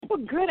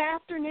Well, good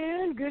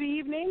afternoon, good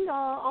evening,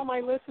 all my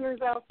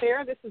listeners out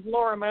there. This is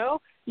Laura Moe.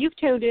 You've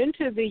tuned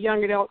into the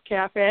Young Adult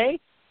Cafe,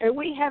 and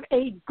we have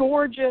a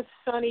gorgeous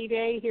sunny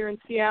day here in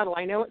Seattle.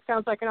 I know it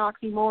sounds like an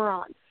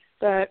oxymoron,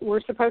 but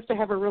we're supposed to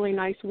have a really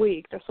nice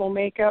week. This will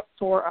make up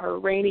for our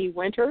rainy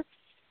winter.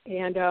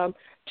 And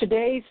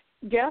today's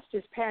guest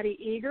is Paddy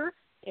Eger,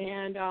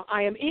 and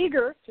I am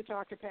eager to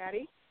talk to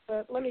Paddy.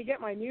 But let me get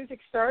my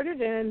music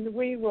started, and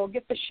we will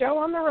get the show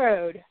on the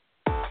road.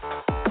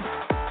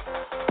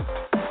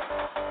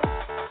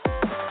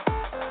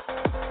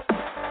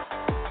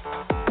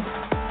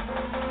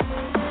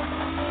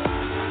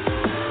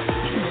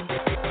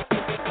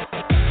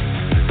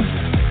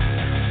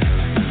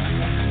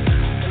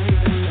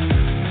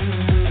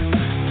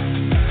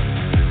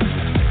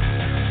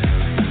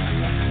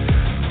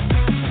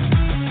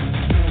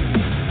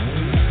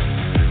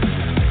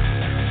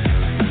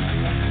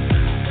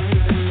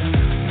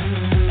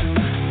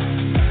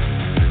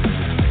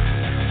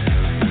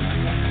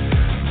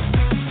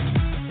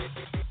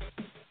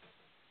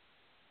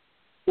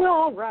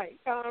 All right.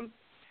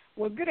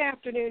 Well, good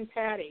afternoon,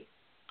 Paddy.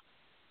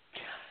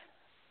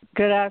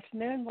 Good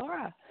afternoon,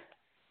 Laura.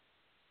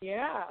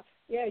 Yeah.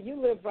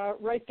 You live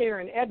right there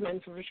in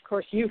Edmonds, which, of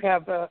course, you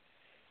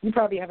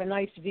probably have a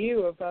nice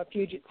view of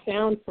Puget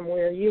Sound from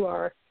where you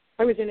are.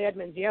 I was in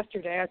Edmonds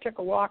yesterday. I took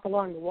a walk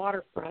along the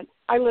waterfront.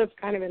 I live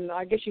kind of in,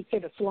 I guess you'd say,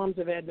 the slums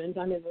of Edmonds.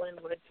 I'm in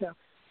Linwood, so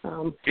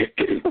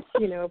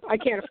I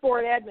can't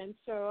afford Edmonds,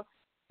 so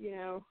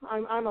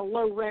I'm a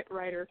low rent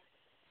writer,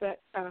 but.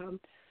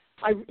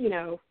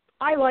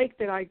 I like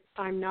that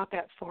I'm not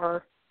that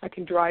far. I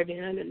can drive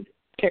in and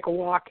take a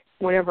walk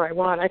whenever I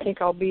want. I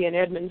think I'll be in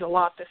Edmonds a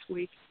lot this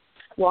week,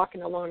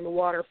 walking along the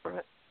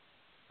waterfront.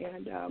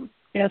 And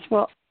yes,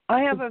 well, I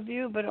have a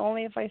view, but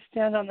only if I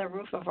stand on the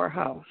roof of our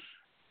house.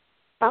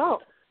 Oh,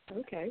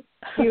 okay.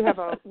 Do you have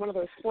one of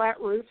those flat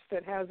roofs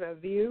that has a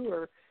view,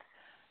 or?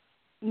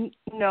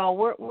 No,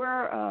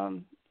 we're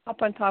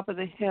up on top of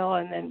the hill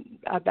and then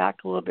back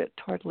a little bit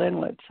toward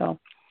Linwood, so.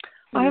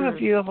 I have a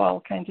view of all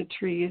kinds of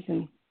trees,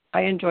 and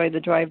I enjoy the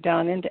drive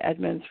down into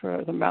Edmonds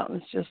where the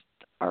mountains just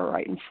are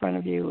right in front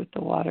of you with the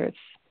water.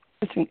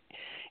 It's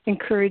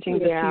encouraging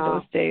to see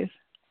those days.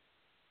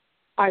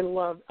 I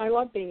love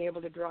being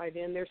able to drive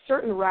in. There's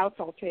certain routes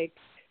I'll take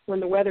when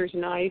the weather's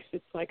nice.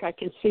 It's like I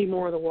can see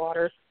more of the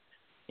water.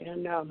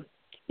 And,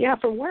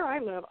 from where I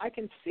live, I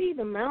can see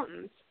the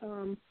mountains.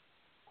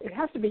 It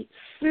has to be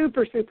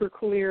super, super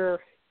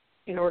clear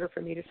in order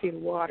for me to see the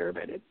water,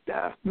 but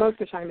most of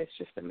the time it's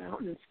just the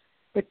mountains.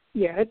 But,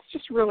 yeah, it's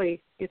just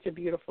really, it's a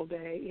beautiful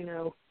day,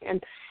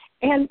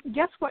 And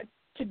guess what?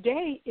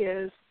 Today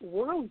is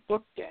World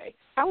Book Day.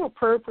 How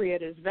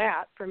appropriate is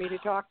that for me to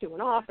talk to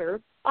an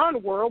author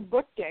on World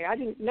Book Day? I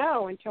didn't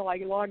know until I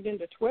logged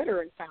into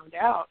Twitter and found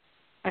out.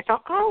 I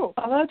thought,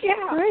 that's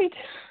great.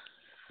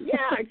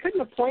 Yeah, I couldn't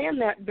have planned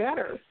that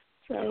better.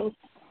 So,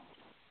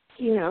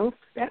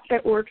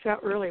 that works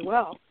out really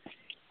well.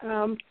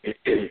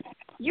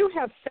 You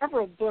have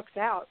several books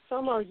out.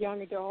 Some are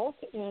young adult,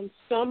 and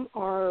some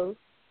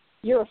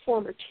you're a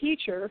former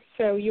teacher,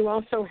 so you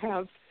also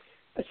have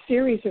a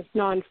series of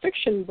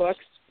nonfiction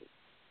books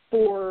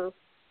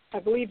I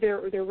believe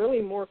they're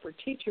really more for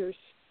teachers.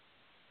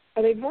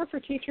 Are they more for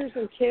teachers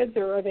and kids,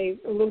 or are they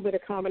a little bit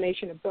of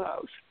combination of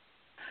both?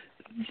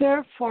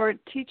 They're for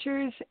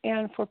teachers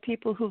and for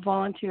people who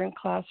volunteer in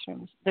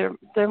classrooms. They're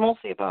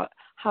mostly about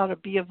how to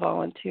be a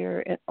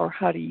volunteer or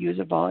how to use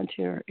a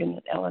volunteer in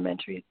an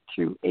elementary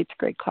through 8th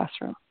grade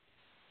classroom.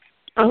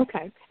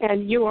 Okay.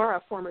 And you are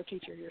a former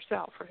teacher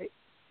yourself, right?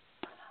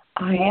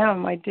 I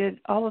am. I did.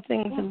 All the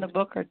things in the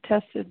book are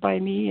tested by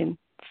me and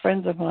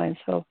friends of mine,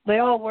 so they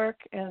all work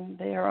and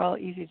they are all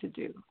easy to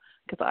do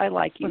because I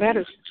like easy. That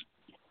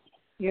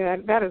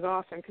is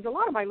awesome because a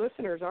lot of my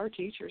listeners are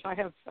teachers. I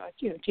have,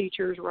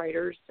 teachers,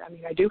 writers. I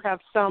mean, I do have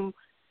some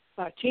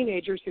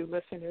teenagers who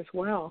listen as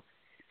well.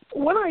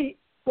 What I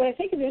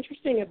think is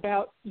interesting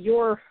about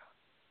your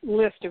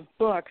list of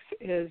books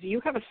is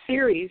you have a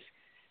series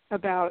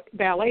about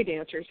ballet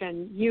dancers,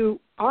 and you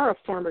are a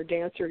former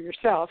dancer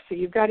yourself, so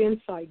you've got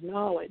inside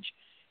knowledge.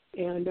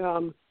 And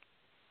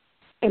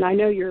I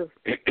know your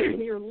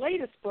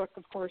latest book,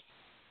 of course,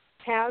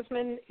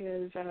 Tasman,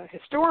 is a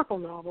historical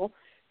novel.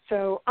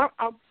 So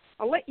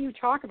I'll let you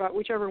talk about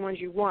whichever ones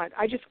you want.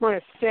 I just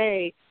want to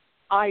say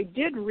I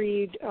did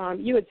read,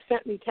 you had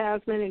sent me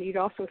Tasman, and you'd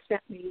also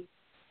sent me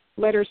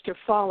Letters to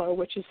Follow,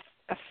 which is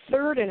a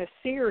third in a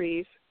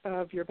series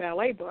of your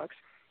ballet books.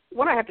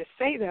 What I have to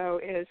say,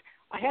 though, is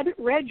I hadn't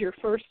read your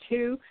first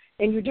two,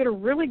 and you did a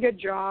really good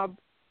job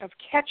of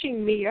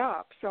catching me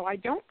up, so I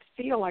don't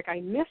feel like I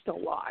missed a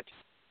lot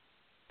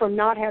from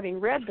not having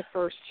read the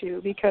first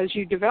two because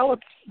you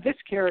developed this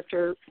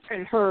character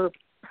and her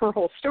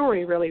whole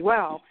story really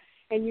well,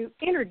 and you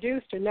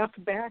introduced enough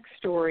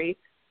backstory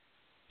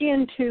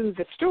into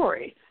the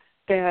story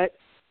that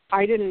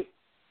I didn't,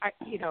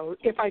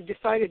 if I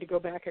decided to go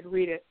back and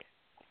read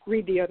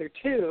the other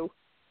two,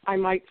 I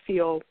might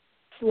feel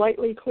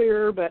slightly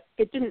clearer, but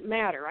it didn't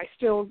matter. I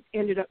still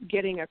ended up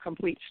getting a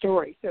complete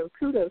story. So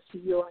kudos to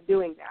you on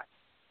doing that.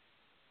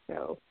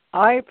 So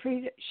I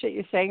appreciate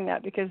you saying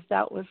that because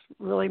that was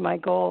really my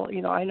goal.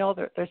 I know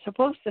they're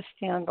supposed to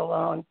stand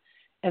alone,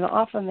 and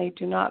often they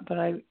do not, but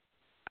I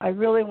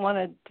really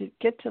wanted to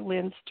get to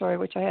Lynn's story,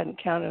 which I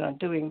hadn't counted on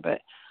doing, but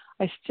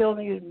I still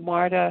needed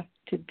Marta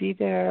to be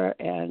there,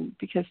 and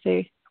because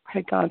they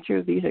had gone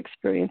through these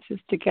experiences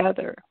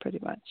together, pretty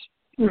much.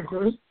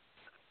 Mm-hmm.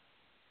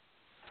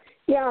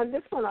 Yeah, and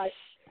this one,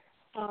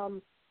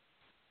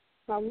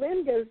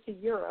 Lynn goes to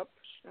Europe.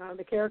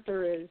 The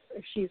character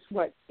she's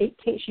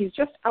 18? She's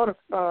just out of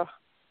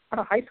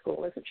high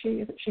school, isn't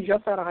she? Isn't she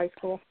just out of high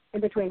school,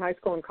 in between high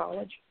school and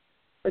college,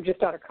 or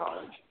just out of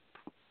college?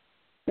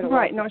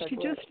 Right. No, she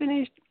just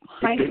finished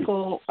high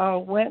school,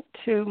 went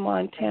to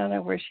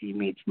Montana where she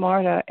meets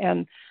Marta,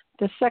 and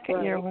the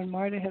second year when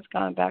Marta has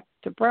gone back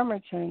to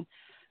Bremerton,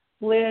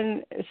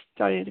 Lynn is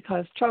starting to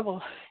cause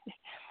trouble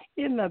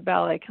in the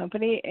ballet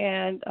company,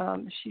 and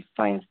she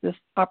finds this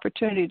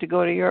opportunity to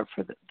go to Europe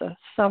for the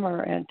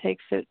summer and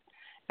takes it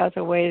as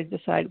a way to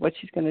decide what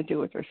she's going to do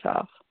with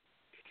herself.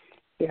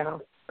 Yeah.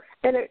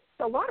 And it's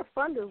a lot of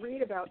fun to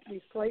read about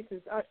these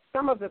places.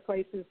 Some of the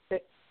places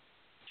that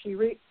she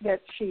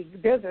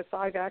visits,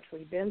 I've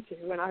actually been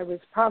to, and I was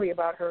probably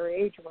about her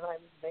age when I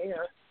was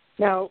there.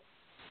 Now,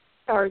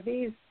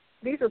 these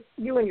are,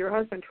 you and your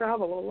husband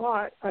travel a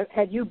lot.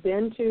 Had you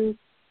been to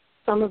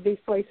some of these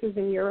places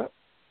in Europe?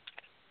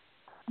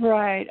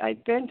 Right.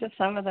 I'd been to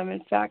some of them.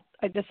 In fact,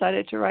 I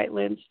decided to write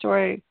Lynn's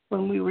story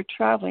when we were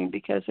traveling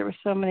because there were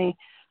so many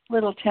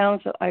little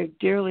towns that I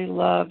dearly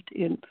loved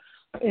in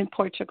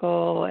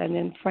Portugal and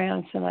in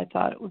France, and I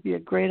thought it would be a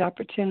great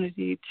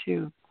opportunity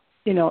to,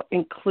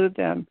 include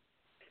them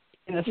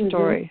in a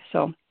story.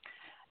 Mm-hmm.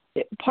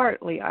 So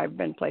partly I've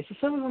been places.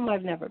 Some of them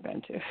I've never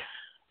been to.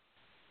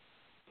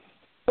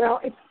 Well,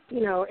 it's,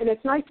 and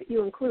it's nice that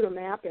you include a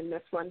map in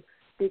this one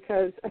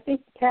because I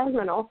think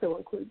Tasman also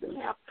includes a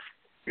map.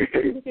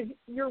 Because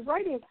you're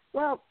writing,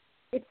 I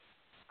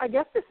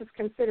guess this is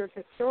considered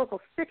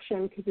historical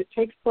fiction because it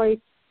takes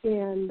place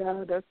in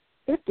the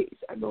 50s,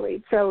 I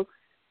believe. So,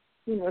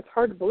 it's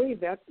hard to believe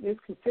that is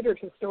considered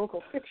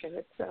historical fiction.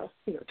 It's,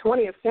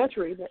 20th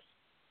century, but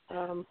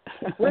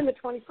we're in the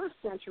 21st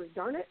century,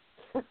 darn it.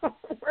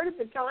 Where did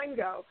the time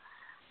go?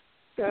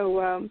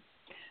 So,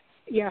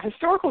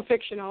 historical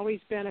fiction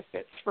always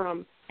benefits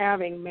from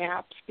having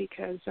maps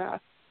because,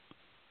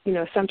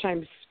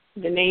 sometimes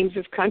the names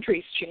of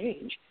countries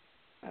change.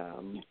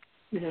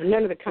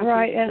 None of the countries.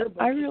 Right, and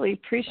I really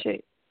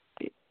appreciate.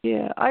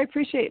 Yeah, I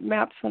appreciate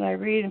maps when I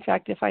read. In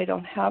fact, if I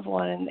don't have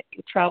one and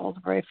it travels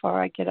very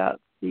far, I get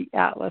out the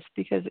atlas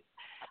because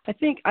I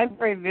think I'm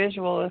very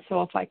visual, and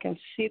so if I can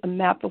see the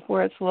map of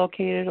where it's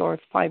located or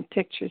find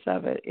pictures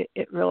of it,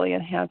 it really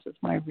enhances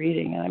my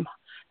reading. And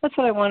that's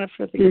what I wanted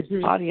for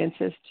the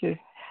audiences to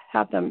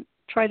have them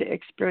try to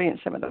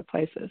experience some of the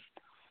places.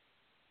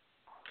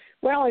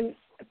 Well, and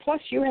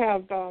plus you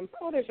have,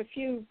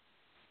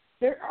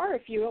 there are a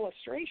few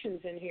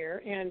illustrations in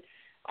here, and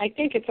I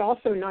think it's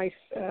also nice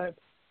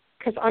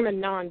because I'm a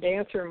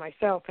non-dancer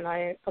myself, and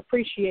I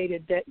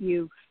appreciated that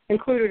you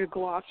included a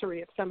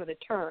glossary of some of the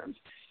terms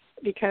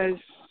because,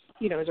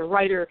 as a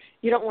writer,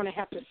 you don't want to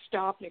have to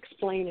stop and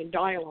explain in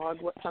dialogue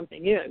what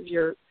something is.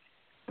 You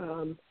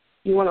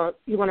want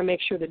to make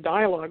sure the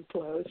dialogue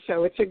flows.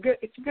 So it's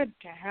good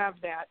to have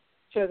that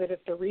so that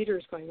if the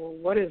reader's going, well,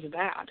 what is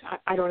that?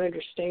 I don't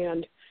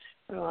understand.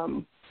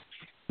 What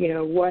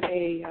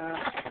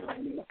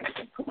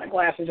put my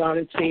glasses on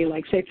and see,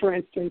 like, say, for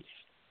instance,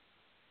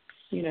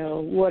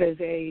 what is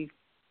I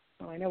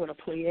know what a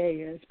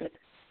plie is, but,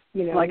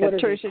 like what a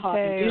is tertiate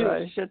or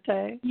a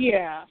jeté?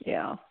 Yeah.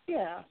 Yeah.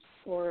 Yeah.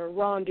 Or a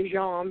rond de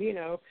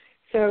jambe,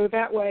 So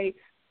that way,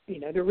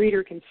 the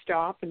reader can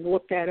stop and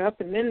look that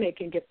up, and then they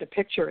can get the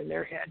picture in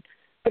their head.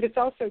 But it's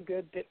also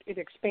good that it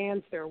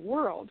expands their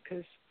world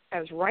because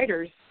as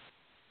writers,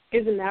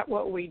 isn't that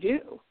what we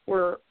do?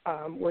 We're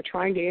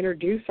trying to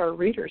introduce our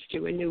readers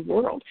to a new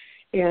world.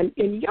 And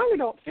in young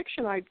adult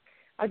fiction,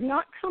 I've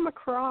not come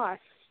across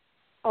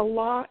a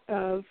lot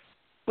of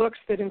books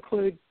that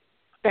include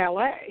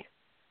ballet.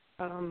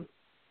 I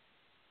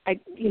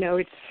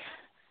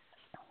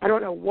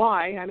don't know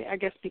why. I mean, I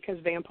guess because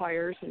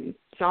vampires and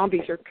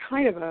zombies are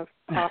kind of a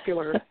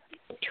popular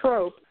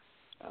trope.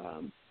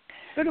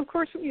 But of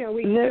course,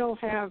 we still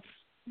have.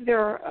 There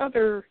are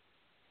other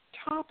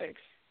topics.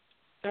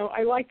 So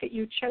I like that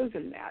you've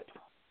chosen that.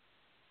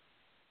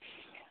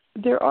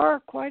 There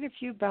are quite a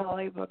few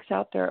ballet books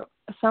out there.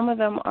 Some of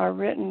them are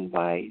written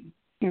by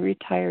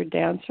retired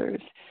dancers.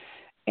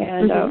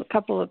 And a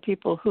couple of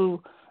people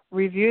who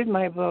reviewed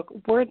my book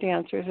were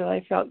dancers, and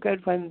I felt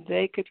good when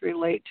they could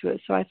relate to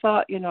it. So I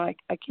thought, I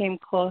came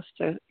close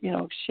to,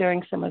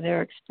 sharing some of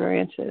their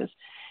experiences.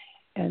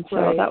 And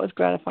so that was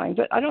gratifying.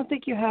 But I don't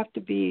think you have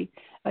to be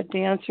a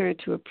dancer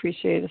to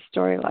appreciate a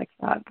story like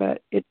that.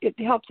 But it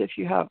helps if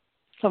you have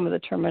some of the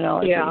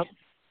terminology. Yeah.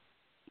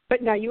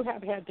 But now you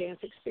have had dance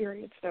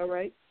experience, though,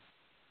 right?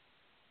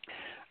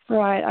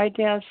 Right. I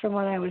danced from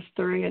when I was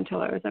 3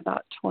 until I was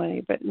about 20,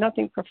 but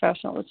nothing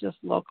professional. It was just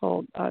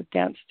local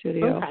dance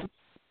studio. Okay.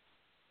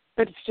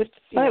 But it's just,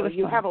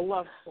 you have a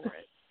love for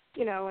it.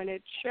 and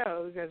it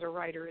shows as a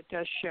writer. It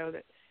does show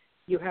that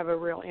you have a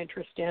real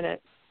interest in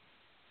it,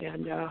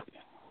 and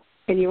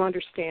you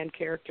understand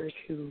characters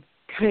who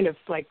kind of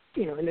like,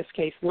 in this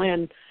case,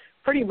 Lynn,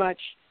 pretty much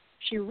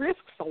she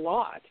risks a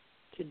lot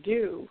to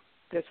do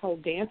this whole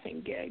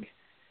dancing gig,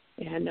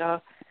 and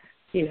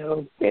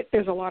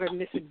there's a lot of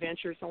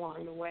misadventures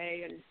along the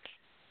way, and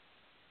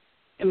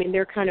I mean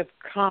they're kind of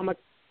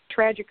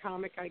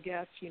tragicomic, I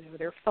guess.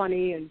 They're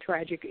funny and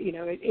tragic.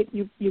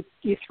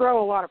 You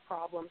throw a lot of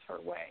problems her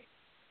way,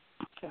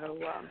 so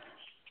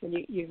and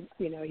you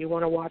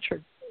want to watch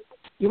her.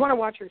 You want to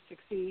watch her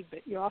succeed,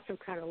 but you also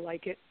kind of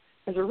like it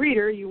as a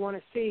reader. You want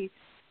to see,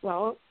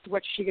 well,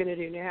 what's she going to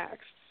do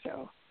next?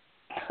 So,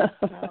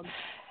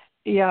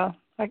 yeah,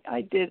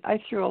 I did. I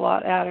threw a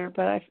lot at her,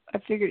 but I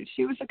figured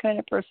she was the kind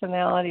of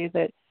personality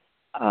that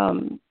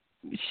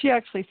she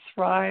actually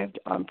thrived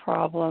on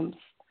problems,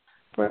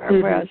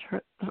 whereas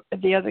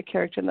the other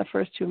character in the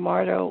first two,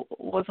 Marta,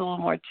 was a little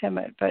more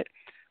timid. But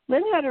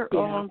Lynn had her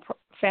own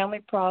family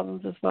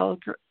problems as well as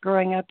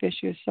growing up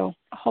issues, so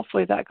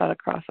hopefully that got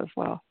across as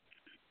well.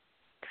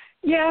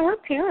 Yeah, her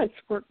parents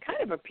were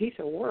kind of a piece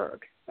of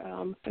work.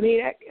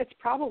 It's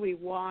probably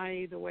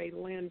why the way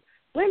Lynn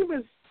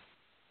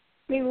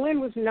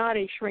was not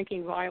a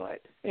shrinking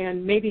violet,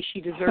 and maybe she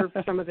deserved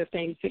some of the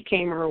things that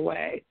came her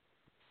way.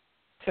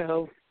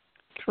 So,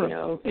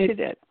 true. She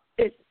did.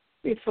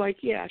 It's like,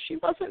 yeah, she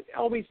wasn't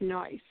always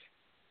nice.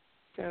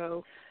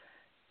 So,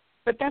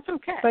 but that's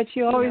okay. But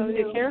you always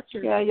knew. The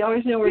character. Yeah, you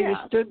always knew where you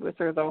stood with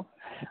her, though.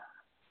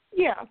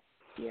 Yeah.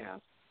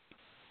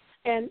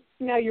 And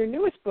now your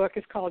newest book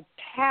is called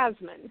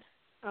Tasman.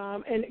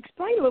 And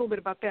explain a little bit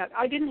about that.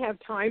 I didn't have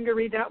time to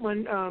read that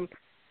one.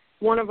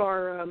 One of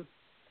our,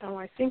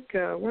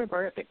 one of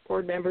our Epic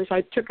board members,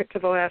 I took it to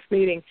the last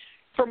meeting.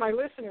 For my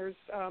listeners,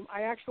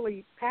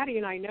 Paddy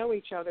and I know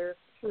each other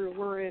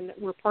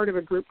we're part of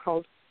a group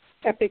called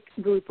Epic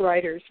Group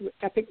Writers.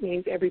 Epic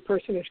means every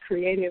person is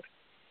creative,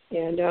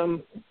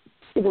 and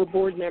we're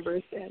board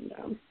members, and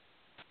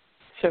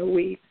so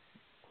we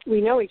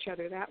know each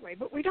other that way,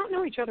 but we don't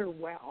know each other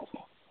well.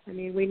 I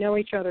mean, we know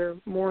each other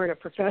more in a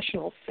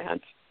professional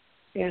sense,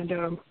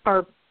 and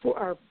our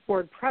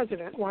board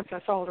president wants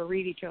us all to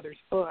read each other's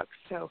books.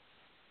 So,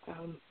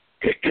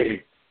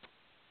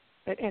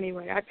 but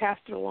anyway, I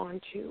passed it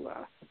along to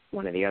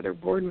one of the other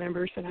board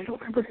members, and I don't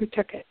remember who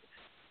took it.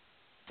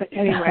 But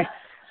anyway,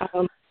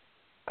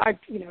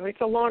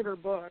 it's a longer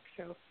book,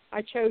 so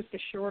I chose the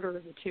shorter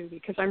of the two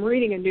because I'm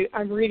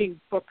reading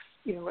books,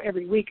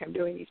 every week. I'm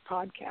doing these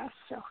podcasts,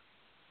 so.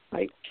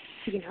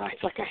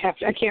 It's like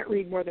I can't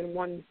read more than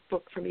one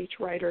book from each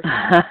writer.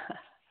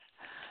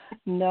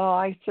 No,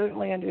 I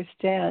certainly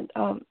understand.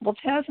 Well,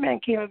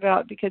 Tasman came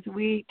about because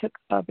we took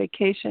a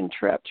vacation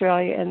trip to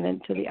Australia and then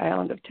to the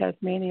island of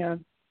Tasmania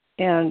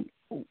and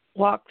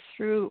walked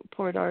through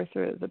Port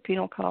Arthur, the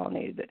penal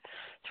colony. That's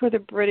where the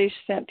British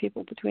sent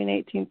people between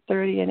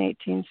 1830 and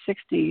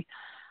 1860,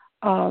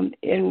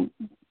 in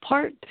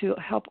part to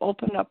help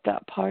open up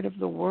that part of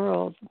the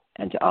world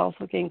and to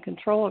also gain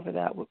control over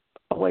that,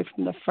 away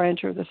from the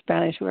French or the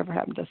Spanish, whoever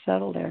happened to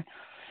settle there.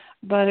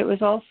 But it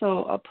was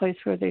also a place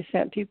where they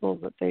sent people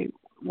that they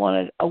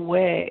wanted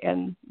away,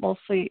 and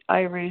mostly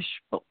Irish,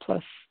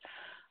 plus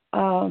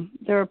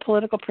there were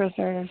political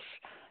prisoners,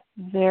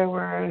 there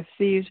were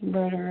thieves,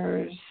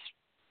 murderers,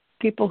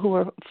 people who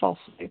were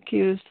falsely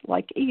accused,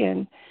 like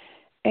Ian,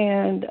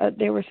 and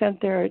they were sent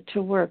there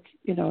to work,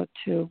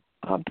 to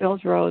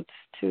build roads,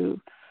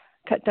 to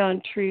cut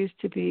down trees,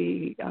 to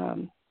be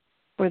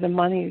where the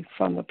money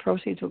from the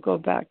proceeds will go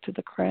back to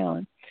the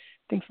crown,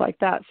 things like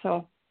that.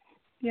 So,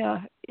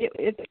 yeah,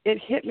 it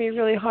hit me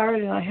really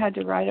hard, and I had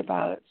to write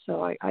about it.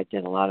 So I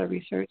did a lot of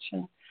research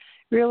and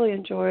really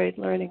enjoyed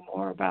learning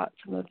more about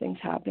some of the things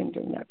happening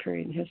during that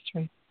period in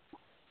history.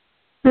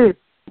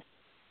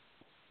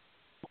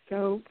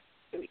 So,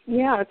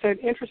 yeah, it's an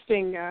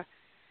interesting,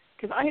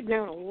 because I had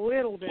known a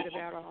little bit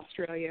about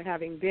Australia,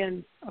 having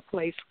been a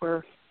place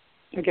where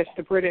I guess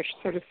the British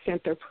sort of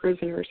sent their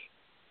prisoners.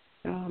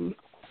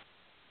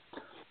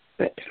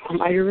 But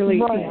I really,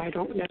 I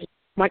don't know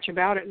much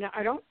about it. Now,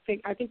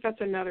 I think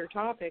that's another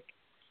topic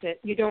that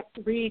you don't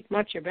read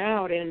much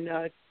about in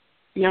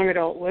young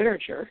adult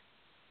literature.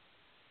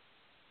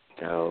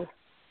 So,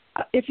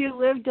 if you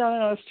lived down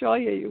in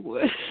Australia, you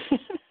would.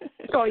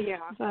 Oh yeah,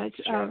 but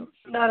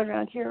not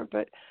around here.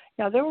 But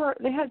yeah,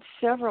 they had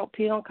several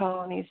penal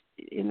colonies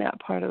in that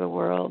part of the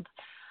world.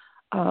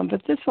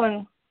 But this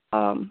one,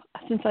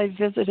 since I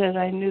visited,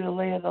 I knew the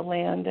lay of the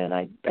land, and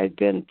I'd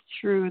been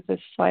through the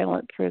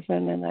silent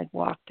prison, and I'd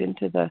walked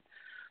into the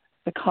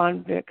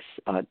convicts'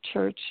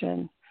 church,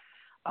 and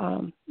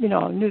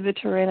knew the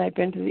terrain. I'd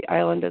been to the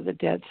island of the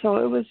dead, so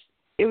it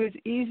was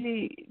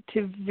easy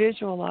to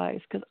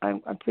visualize because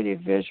I'm pretty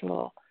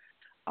visual,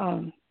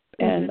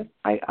 and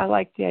I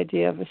like the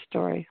idea of a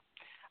story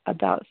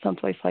about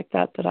someplace like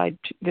that I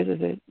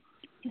visited.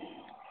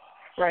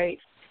 Right,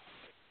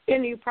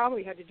 and you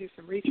probably had to do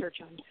some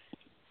research on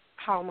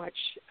how much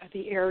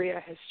the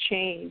area has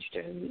changed,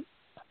 and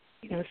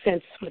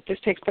since this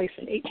takes place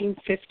in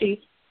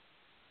 1850,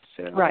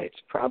 So Right.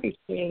 it's probably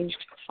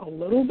changed a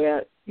little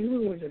bit.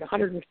 Was it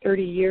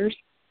 130 years?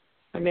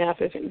 My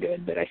math isn't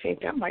good, but I think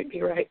that might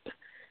be right.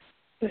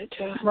 But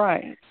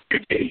right.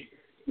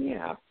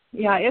 yeah.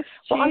 Yeah, it's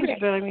changed, Okay.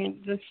 but I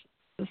mean,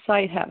 the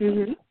site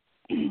hasn't.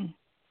 Mm-hmm.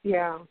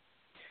 Yeah.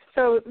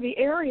 So the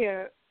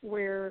area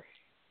where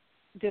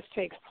this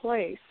takes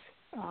place,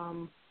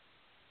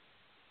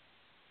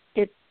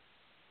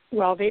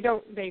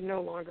 they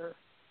no longer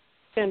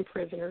send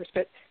prisoners,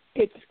 but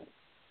it's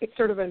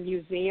sort of a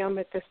museum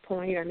at this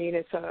point. I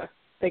mean,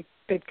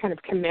 they've kind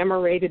of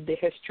commemorated the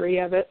history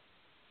of it.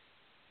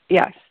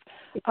 Yes.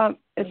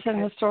 It's an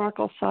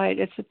historical site.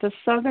 It's at the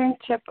southern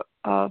tip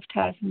of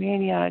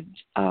Tasmania,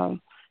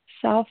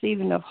 south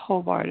even of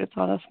Hobart. It's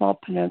on a small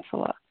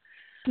peninsula.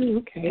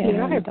 Okay.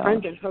 And, I have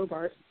friends in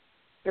Hobart.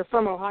 They're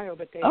from Ohio,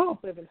 but they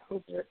live in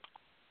Hobart.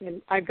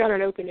 And I've got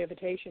an open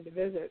invitation to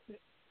visit.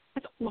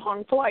 It's a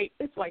long flight.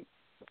 It's like,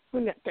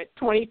 wouldn't that fit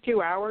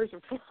 22 hours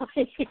of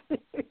flight?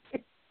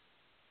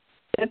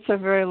 It's a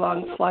very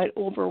long flight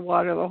over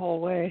water the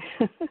whole way.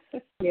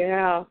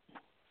 Yeah.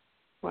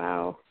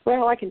 Wow.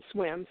 Well, I can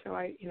swim, so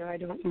I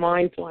don't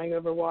mind flying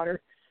over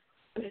water.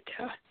 But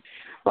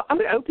well, I'm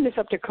going to open this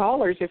up to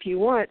callers if you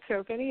want. So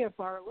if any of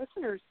our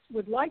listeners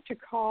would like to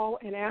call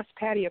and ask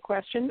Paddy a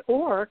question,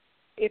 or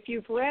if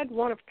you've read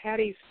one of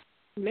Paddy's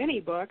many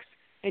books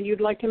and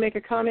you'd like to make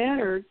a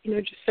comment or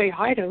just say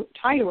hi to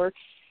her,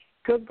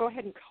 go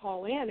ahead and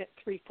call in at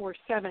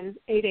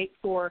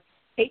 347-884-8266.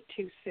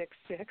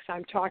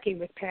 I'm talking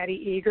with Paddy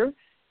Eger,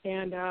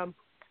 and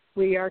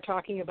we are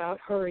talking about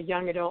her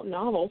young adult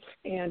novels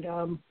and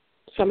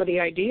some of the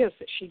ideas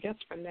that she gets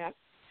from that.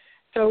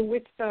 So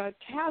with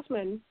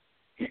Tasman,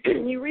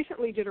 you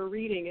recently did a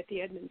reading at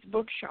the Edmonds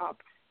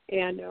Bookshop,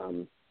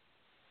 and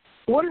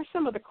what are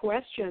some of the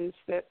questions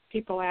that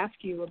people ask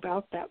you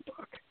about that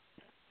book?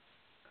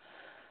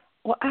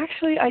 Well,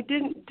 actually, I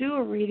didn't do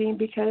a reading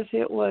because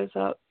it was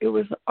an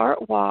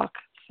art walk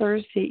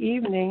Thursday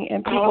evening,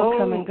 and people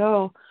come and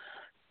go.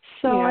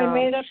 So I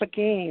made up a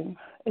game.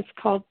 It's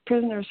called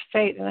Prisoner's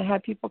Fate, and I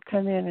had people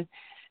come in,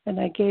 and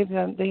I gave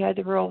them, they had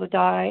to roll the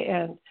die,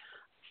 and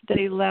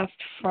they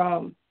left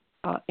from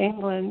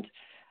England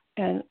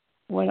and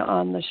went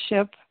on the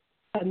ship,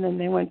 and then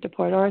they went to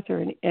Port Arthur,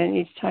 and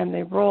each time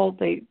they rolled,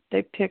 they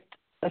picked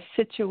a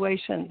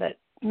situation that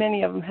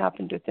many of them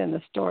happened within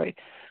the story.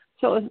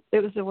 So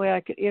it was a way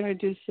I could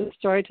introduce the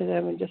story to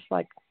them in just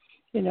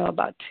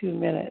about 2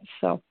 minutes.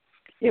 So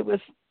it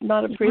was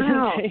not a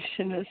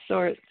presentation of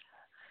sorts.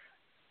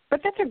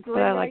 But that's a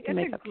great,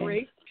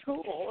 great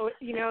tool.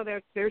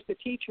 There's the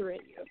teacher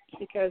in you,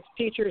 because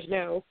teachers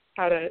know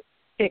how to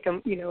take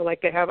them,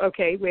 like they have,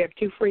 okay, we have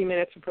 2 free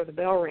minutes before the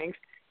bell rings.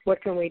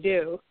 What can we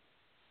do?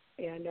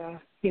 And,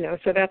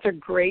 so that's a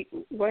great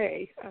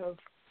way of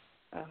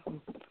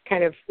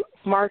kind of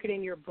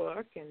marketing your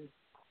book and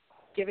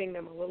giving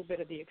them a little bit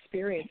of the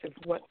experience of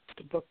what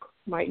the book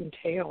might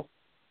entail.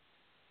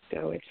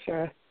 So it's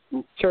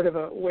sort of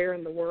a where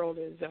in the world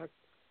is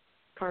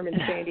Carmen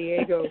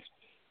Sandiego's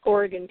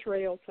Oregon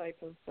Trail type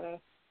of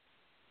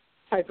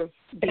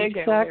detail.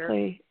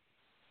 Exactly.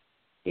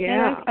 There.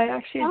 Yeah. And I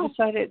actually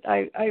decided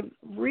I've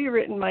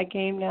rewritten my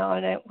game now,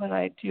 and when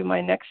I do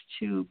my next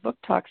 2 book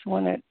talks,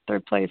 one at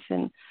Third Place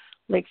in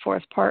Lake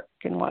Forest Park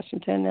in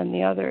Washington, and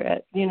the other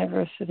at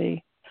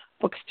University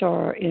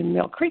Bookstore in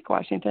Mill Creek,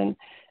 Washington.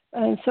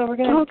 And so we're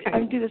going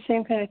to do the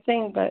same kind of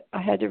thing, but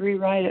I had to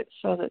rewrite it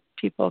so that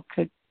people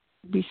could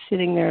be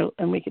sitting there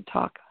and we could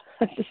talk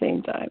at the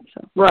same time.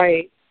 So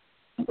right.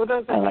 Well,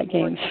 those will like be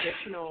more games.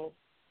 traditional.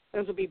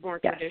 Those will be more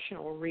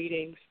traditional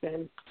readings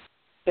than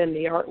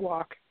the art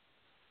walk.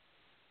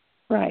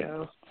 Right.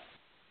 So,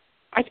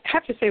 I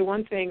have to say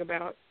one thing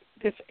about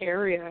this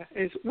area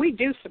is we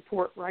do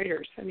support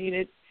writers. I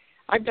mean,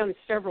 I've done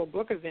several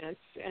book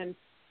events, and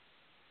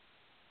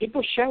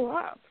people show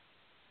up.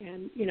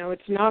 And,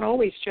 it's not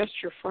always just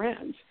your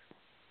friends.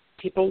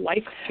 People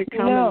like to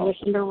come and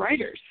listen to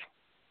writers.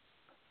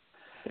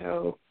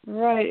 So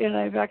right, and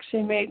I've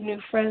actually made new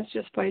friends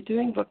just by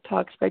doing book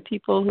talks by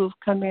people who've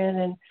come in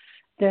and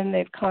then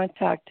they've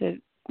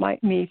contacted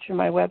me through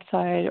my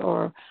website,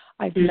 or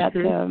I've met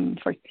them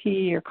for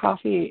tea or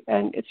coffee.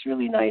 And it's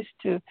really nice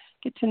to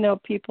get to know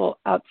people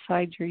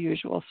outside your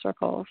usual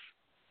circles.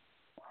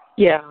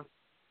 Yeah,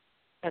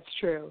 that's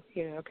true,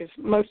 because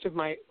most of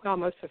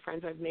the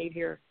friends I've made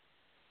here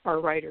are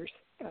writers.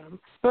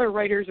 Other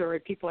writers are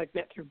people I've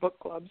met through book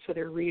clubs, so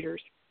they're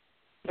readers.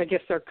 I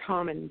guess the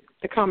common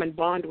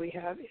bond we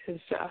have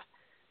is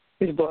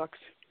books.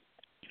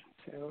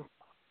 So,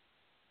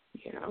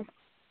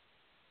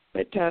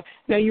 But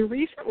now you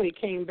recently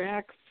came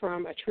back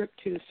from a trip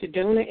to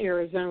Sedona,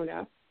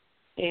 Arizona,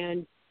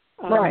 and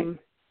I'm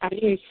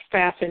just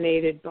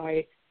fascinated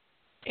by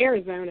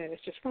Arizona.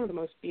 It's just one of the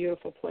most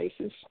beautiful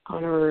places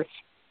on earth.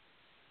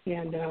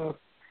 And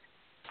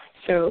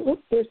so,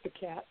 there's the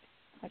cat.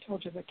 I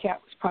told you the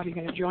cat was probably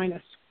going to join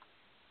us.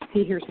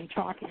 He hears me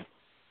talking.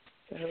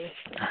 So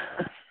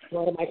a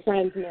lot of my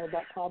friends know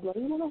about Pablo.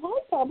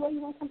 Hi, Pablo.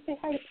 You want to come say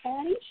hi to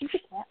Paddy? She's a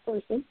cat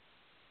person.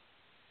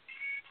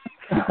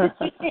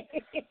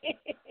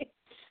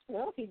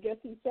 Well, he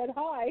said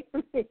hi.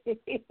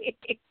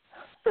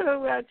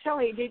 So tell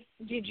me,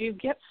 did you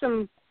get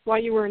some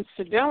while you were in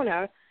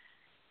Sedona?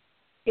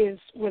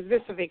 Was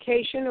this a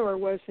vacation, or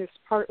was this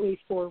partly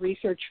for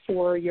research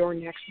for your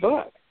next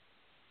book?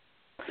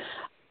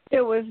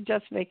 It was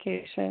just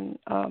vacation.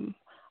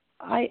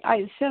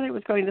 I said I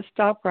was going to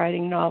stop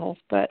writing novels,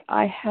 but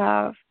I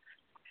have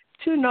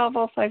 2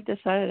 novels I've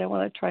decided I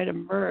want to try to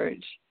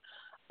merge,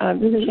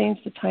 change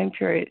the time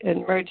period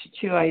and merge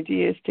 2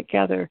 ideas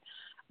together.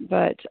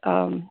 But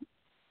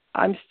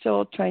I'm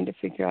still trying to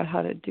figure out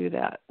how to do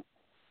that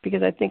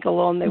because I think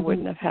alone they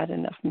wouldn't have had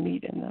enough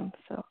meat in them.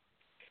 So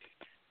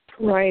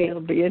right,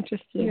 it'll be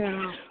interesting.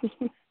 Yeah,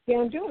 yeah.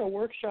 I'm doing a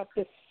workshop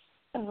this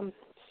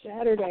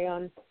Saturday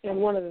on, and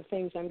one of the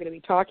things I'm going to be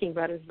talking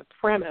about is the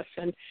premise.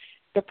 And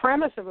the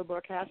premise of a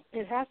book has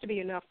to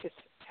be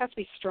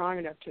strong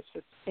enough to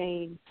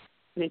sustain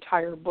an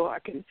entire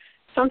book. And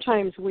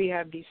sometimes we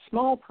have these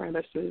small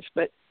premises,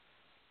 but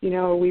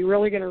we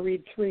really going to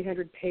read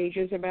 300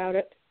 pages about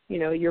it.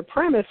 Your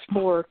premise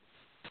for,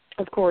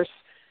 of course,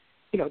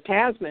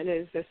 Tasman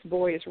is this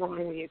boy is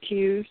wrongly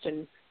accused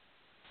and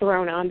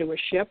thrown onto a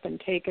ship and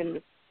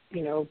taken,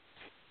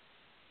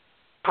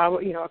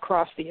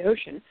 across the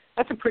ocean.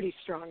 That's a pretty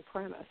strong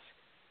premise.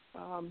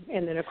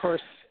 And then, of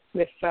course,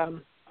 with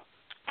the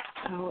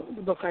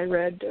book I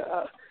read,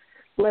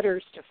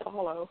 Letters to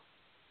Follow,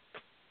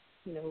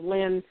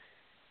 Lynn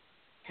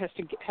has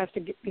to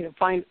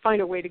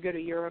find a way to go to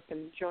Europe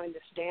and join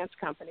this dance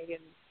company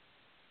and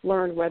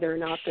learn whether or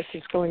not this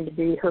is going to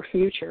be her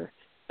future.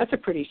 That's a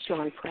pretty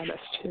strong premise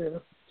too.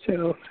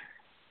 So,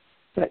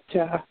 but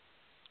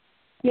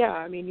yeah,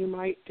 I mean, you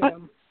might.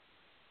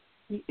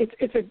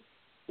 It's a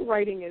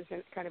writing is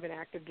kind of an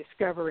act of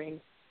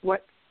discovering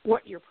what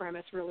your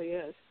premise really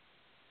is.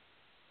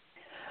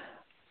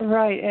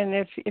 Right, and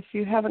if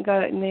you haven't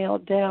got it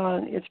nailed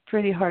down, it's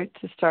pretty hard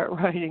to start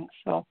writing.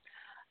 So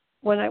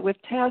with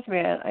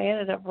Tasman, I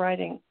ended up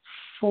writing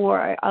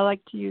 4. I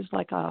like to use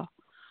like a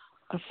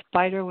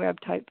spider web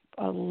type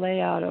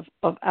layout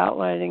of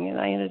outlining, and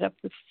I ended up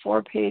with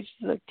 4 pages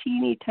of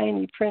teeny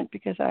tiny print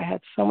because I had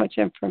so much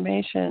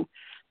information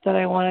that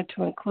I wanted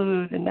to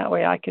include, and that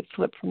way I could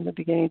flip from the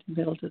beginning to the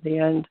middle to the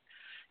end,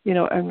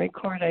 and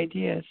record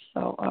ideas.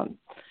 So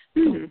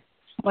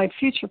my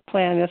future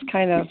plan is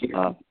kind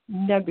of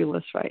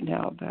nebulous right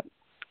now, but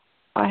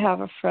I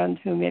have a friend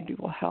who maybe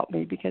will help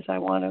me because I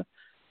want to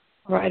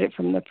write it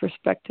from the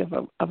perspective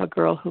of a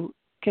girl who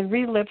can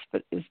read lips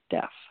but is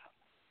deaf.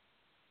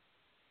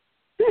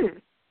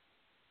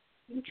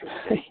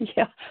 Interesting.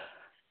 Yeah.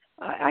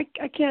 I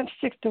can't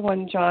stick to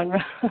one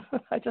genre.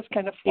 I just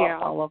kind of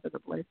flop all over the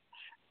place.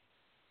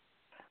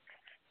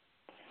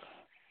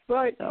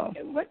 But so,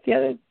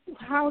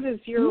 how does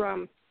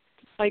your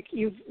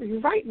you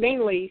write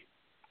mainly?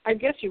 I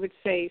guess you would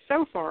say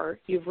so far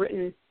you've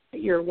written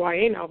your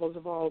YA novels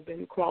have all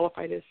been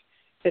qualified as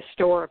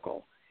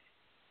historical.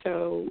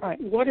 So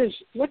what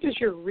does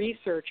your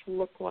research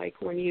look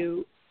like when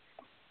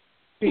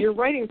your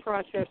writing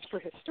process for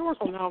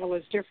historical novel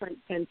is different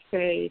than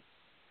say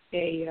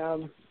a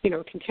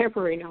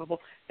contemporary novel.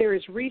 There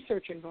is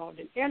research involved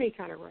in any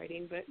kind of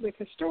writing, but with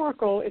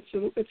historical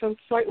it's a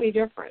slightly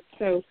different.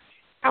 So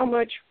how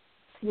much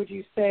would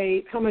you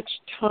say, how much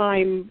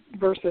time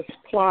versus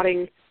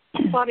plotting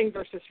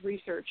versus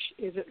research?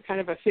 Is it kind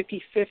of a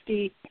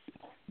 50-50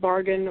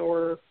 bargain,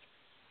 or,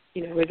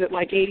 is it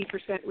like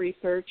 80%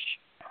 research?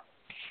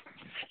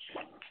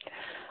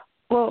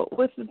 Well,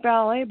 with the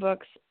ballet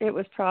books, it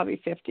was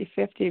probably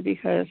 50-50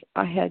 because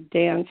I had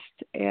danced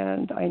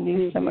and I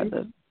knew some of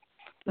the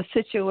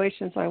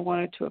situations I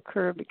wanted to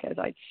occur because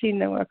I'd seen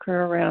them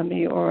occur around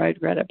me or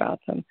I'd read about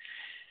them.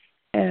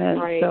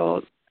 And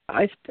so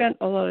I spent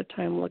a lot of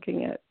time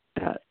looking at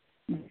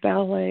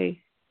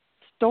ballet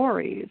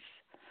stories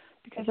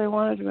because I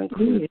wanted to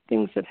include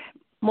things that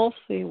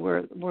mostly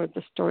were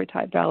the story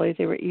type ballets.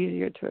 They were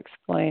easier to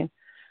explain.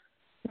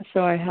 And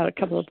so I had a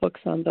couple of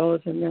books on those,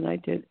 and then I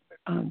did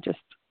just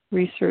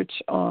research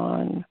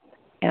on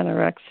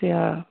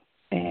anorexia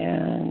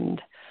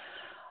and,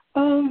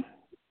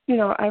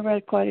 I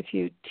read quite a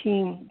few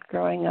teen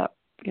growing up,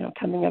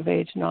 coming of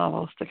age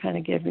novels to kind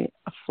of give me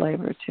a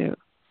flavor too.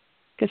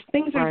 Because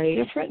things are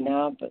different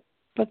now,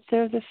 but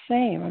they're the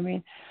same. I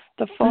mean,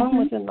 the phone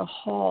was in the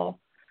hall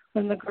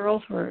when the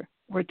girls were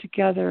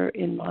together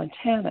in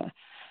Montana,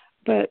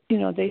 but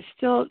they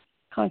still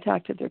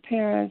contacted their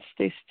parents.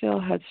 They still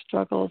had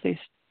struggles. They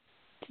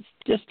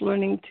just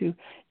learning to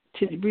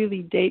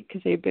really date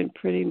because they've been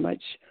pretty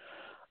much,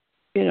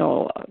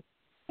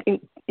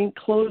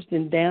 enclosed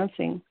in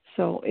dancing.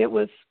 So it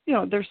was,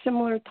 they're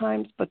similar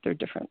times, but they're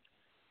different.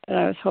 And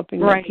I was hoping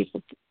that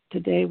people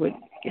today would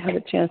have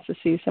a chance to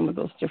see some of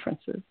those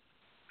differences.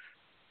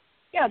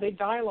 Yeah, the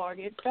dialogue,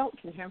 it felt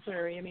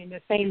contemporary. I mean,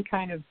 the same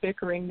kind of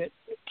bickering that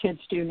kids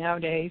do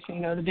nowadays.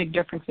 The big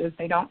difference is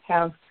they don't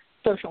have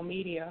social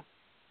media.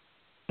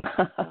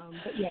 But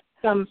yeah,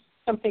 some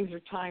things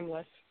are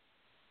timeless.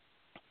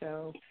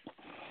 So.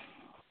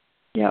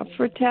 Yeah,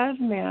 for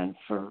Tasman,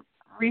 for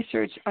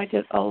research, I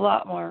did a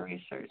lot more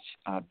research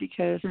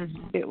because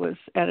it was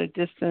at a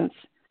distance.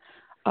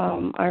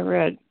 I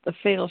read The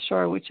Fatal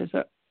Shore, which is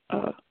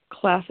a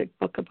classic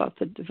book about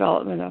the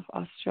development of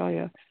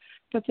Australia.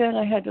 But then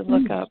I had to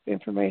look up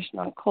information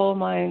on coal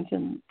mines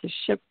and the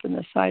ship and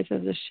the size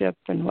of the ship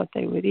and what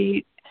they would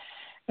eat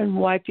and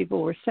why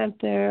people were sent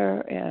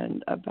there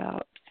and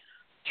about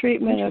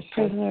treatment of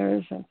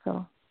prisoners. And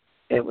so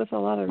it was a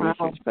lot of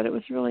research, but it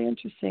was really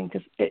interesting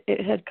because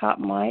it had caught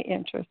my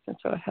interest, and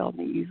so it helped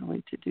me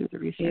easily to do the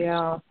research.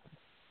 Yeah.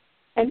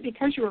 And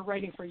because you were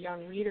writing for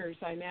young readers,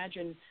 I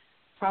imagine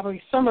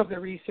probably some of the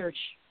research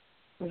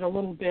was a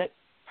little bit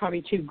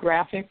probably too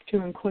graphic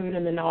to include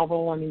in the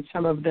novel. I mean,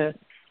 some of the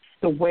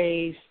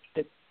ways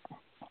that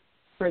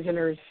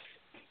prisoners,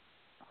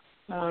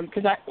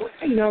 because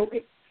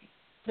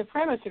the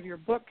premise of your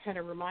book kind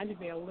of reminded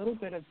me a little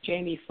bit of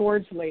Jamie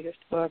Ford's latest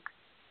book,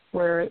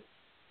 where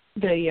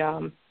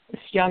this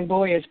young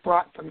boy is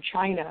brought from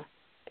China,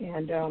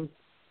 and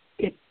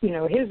his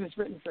is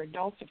written for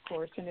adults, of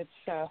course, and it's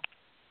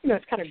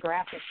it's kind of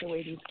graphic the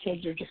way these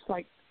kids are just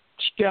like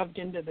shoved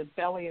into the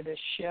belly of this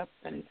ship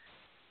and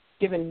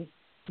given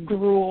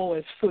gruel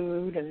as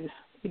food, and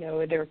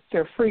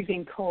they're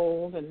freezing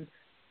cold, and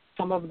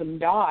some of them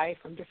die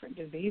from different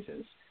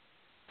diseases.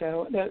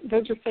 So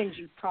those are things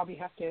you probably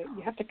have to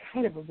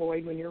kind of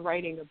avoid when you're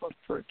writing a book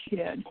for a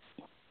kid.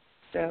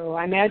 So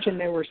I imagine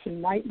there were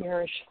some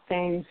nightmarish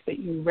things that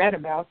you read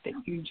about that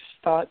you just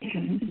thought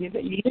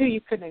that you knew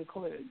you couldn't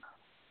include.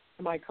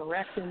 Am I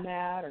correct in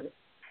that? Or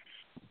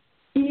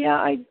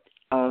yeah,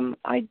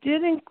 I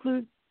did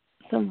include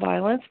some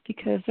violence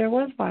because there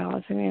was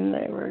violence. I mean,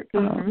 they were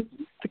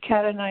the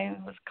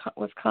cat-o'-nine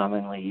was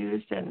commonly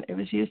used, and it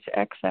was used to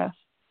excess.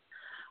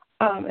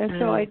 And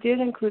so I did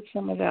include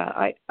some of that.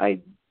 I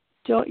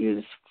don't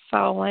use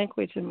foul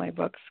language in my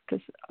books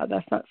because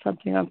that's not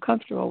something I'm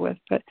comfortable with.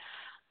 But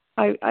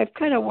I've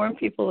kind of warned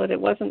people that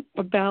it wasn't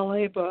a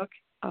ballet book,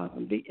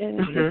 and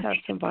it did have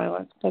some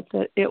violence, but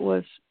that it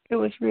was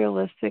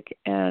realistic,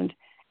 and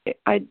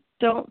I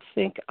don't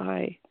think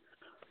I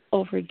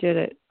overdid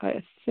it.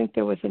 I think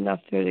there was enough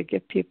there to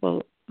give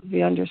people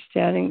the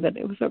understanding that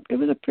it was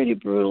a pretty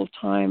brutal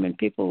time, and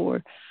people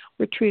were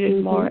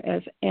treated more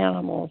as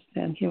animals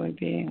than human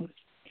beings.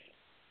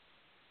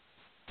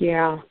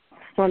 Yeah.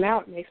 Well, now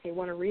it makes me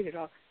want to read it.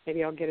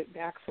 Maybe I'll get it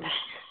back from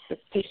the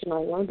person I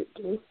loaned it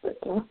to.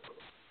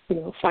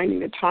 But finding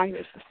the time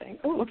is the thing.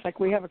 Oh, it looks like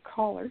we have a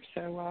caller.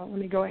 So let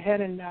me go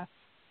ahead and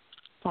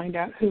find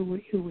out who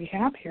we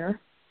have here.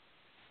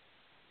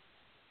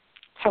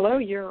 Hello,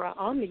 you're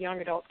on the Young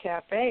Adult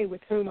Cafe.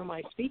 With whom am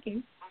I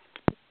speaking?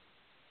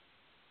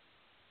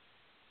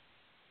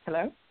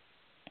 Hello?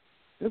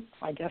 Oops,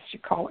 I guess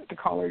the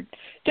caller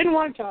didn't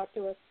want to talk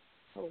to us.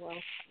 Oh, well.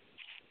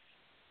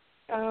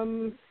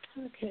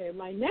 Okay,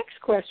 my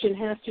next question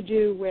has to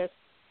do with,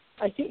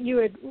 I think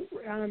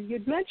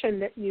you'd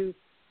mentioned that you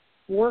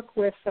work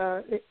with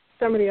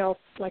somebody else,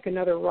 like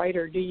another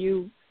writer. Do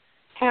you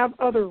have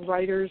other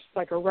writers,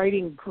 like a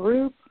writing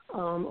group,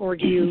 or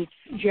do you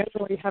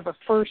generally have a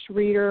first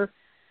reader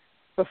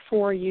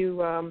before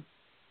you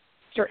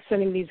start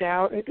sending these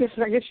out? I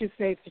guess you'd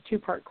say it's a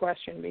two-part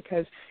question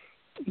because,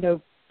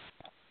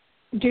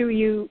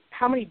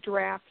 how many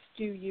drafts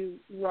do you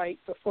write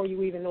before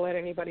you even let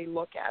anybody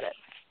look at it?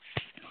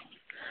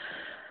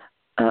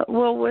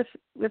 Well, with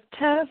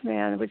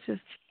Tasman,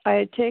 I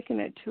had taken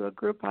it to a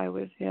group I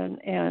was in,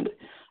 and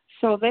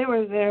so they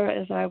were there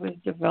as I was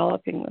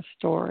developing the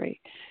story.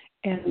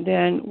 And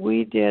then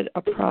we did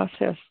a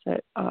process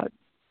that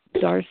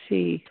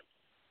Darcy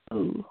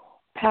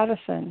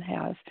Pattison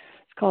has.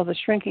 It's called the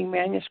shrinking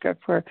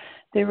manuscript, where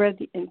they read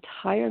the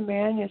entire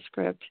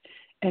manuscript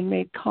and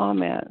made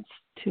comments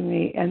to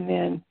me. And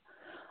then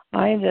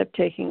I ended up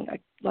taking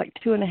like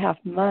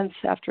 2.5 months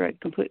after I'd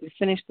completely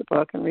finished the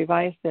book and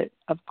revised it,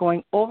 of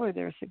going over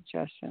their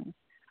suggestions.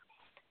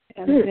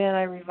 And then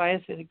I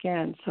revised it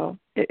again. So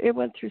it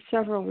went through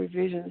several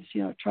revisions,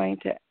 trying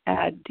to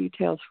add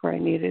details where I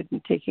needed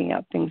and taking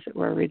out things that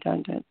were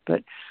redundant.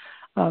 But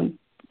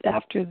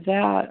after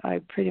that,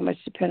 I pretty much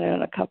depended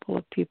on a couple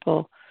of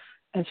people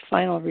as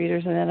final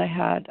readers. And then I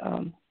had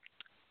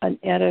an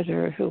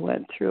editor who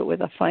went through it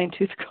with a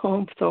fine-tooth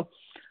comb. So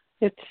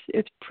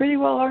it's pretty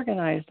well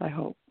organized, I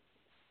hope.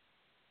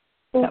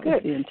 Well,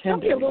 good. Tell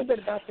me a little bit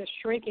about this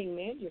shrinking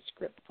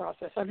manuscript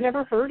process. I've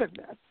never heard of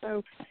that.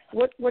 So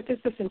what does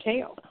this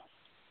entail?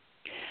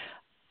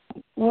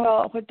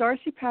 Well, what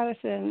Darcy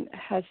Pattison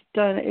has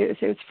done is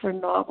for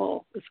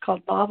novel. It's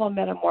called Novel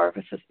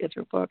Metamorphosis is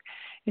her book.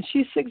 And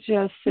she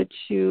suggests that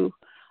you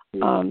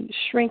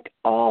shrink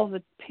all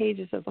the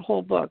pages of the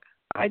whole book.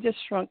 I just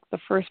shrunk the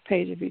first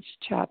page of each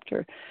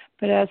chapter.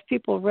 But as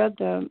people read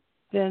them,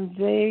 then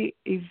they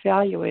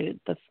evaluated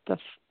the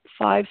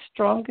 5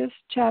 strongest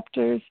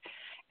chapters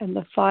and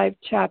the 5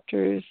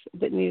 chapters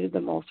that needed the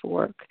most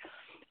work.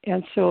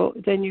 And so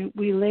then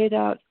we laid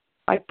out,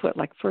 I put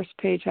like first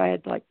page, I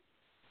had like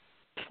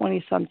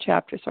 20-some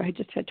chapters, so I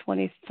just had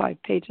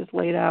 25 pages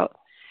laid out.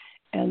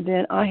 And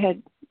then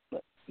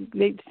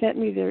they sent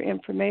me their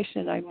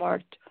information. I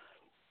marked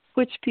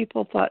which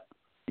people thought,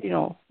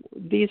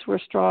 these were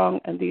strong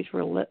and these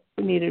were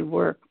needed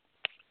work.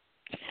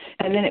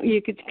 And then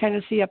you could kind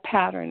of see a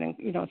pattern,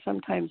 and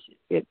sometimes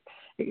it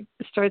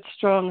starts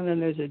strong, and then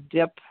there's a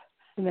dip,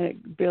 and then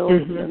it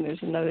builds, and then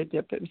there's another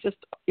dip.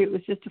 It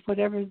was just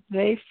whatever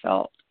they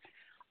felt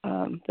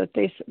that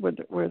they were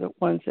the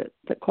ones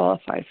that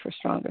qualified for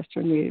strongest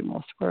or needed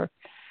most work,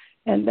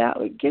 and that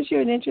gives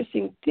you an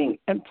interesting thing.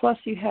 And plus,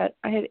 I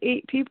had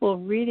 8 people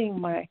reading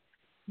my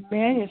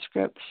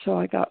manuscript, so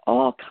I got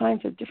all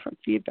kinds of different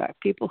feedback.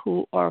 People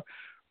who are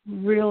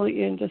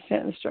really into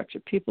sentence structure,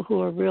 people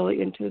who are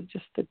really into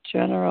just the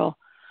general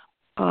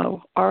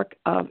arc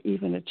of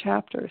even a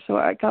chapter. So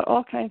I got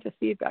all kinds of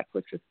feedback,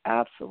 which was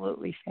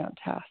absolutely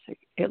fantastic.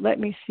 It let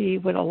me see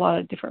what a lot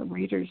of different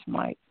readers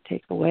might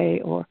take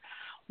away or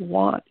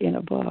want in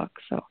a book.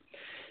 So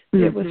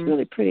it was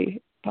really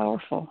pretty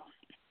powerful.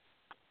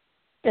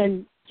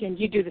 And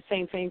you do the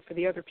same thing for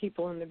the other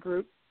people in the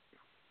group?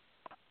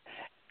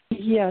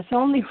 Yes,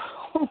 only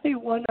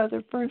one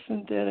other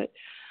person did it.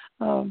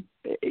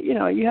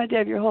 You had to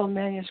have your whole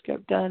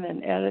manuscript done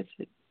and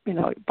edited,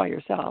 by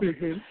yourself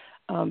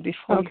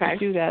before you could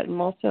do that. And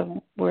most of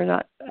them were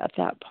not at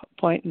that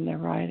point in their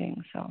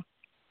writing. So,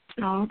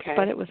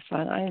 but it was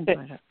fun. I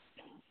enjoyed it.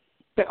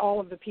 But all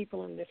of the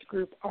people in this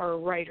group are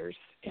writers,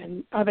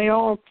 and are they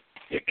all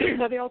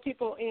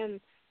people in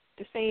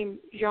the same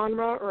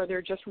genre, or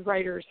they're just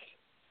writers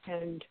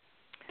and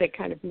they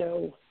kind of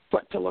know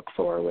what to look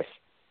for with?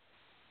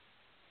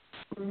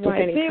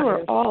 Right, they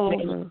were all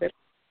over.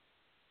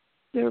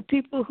 There were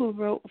people who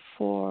wrote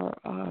for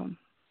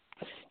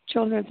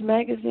children's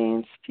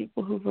magazines,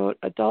 people who wrote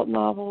adult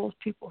novels,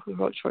 people who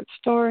wrote short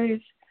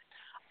stories,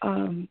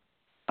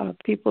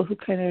 people who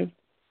kind of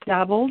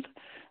dabbled.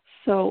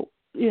 So,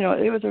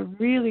 it was a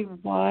really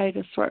wide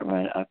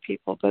assortment of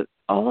people, but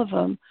all of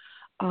them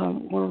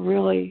were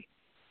really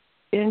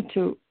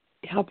into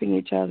helping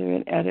each other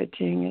in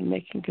editing and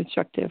making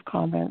constructive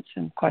comments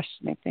and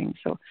questioning things.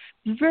 So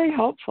it was very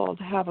helpful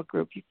to have a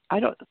group.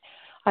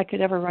 I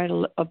could ever write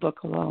a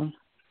book alone.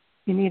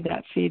 You need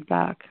that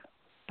feedback.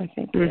 I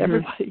think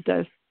everybody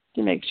does,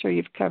 to make sure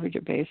you've covered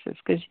your bases,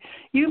 because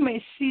you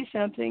may see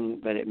something,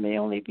 but it may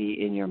only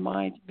be in your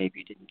mind. Maybe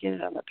you didn't get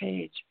it on the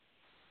page.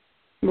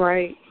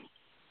 Right.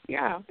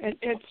 Yeah,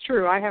 it's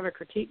true. I have a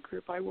critique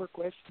group I work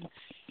with.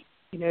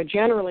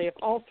 Generally, if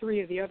all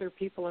 3 of the other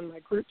people in my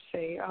group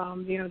say,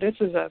 this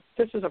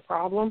is a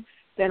problem,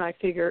 then I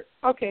figure,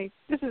 okay,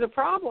 this is a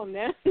problem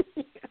then.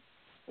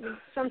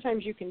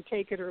 Sometimes you can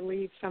take it or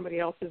leave somebody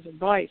else's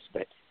advice,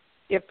 but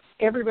if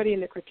everybody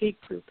in the critique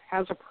group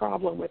has a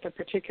problem with a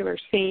particular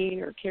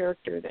scene or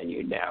character, then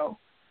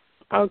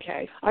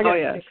okay, I got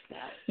to fix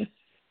that.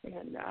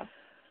 And,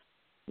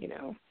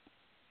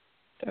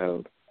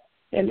 so,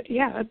 and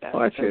yeah,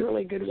 that's a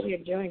really good way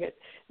of doing it.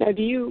 Now,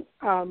 do you,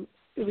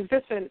 is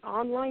this an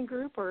online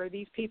group, or are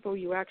these people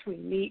you actually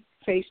meet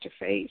face to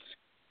face?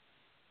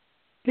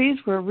 These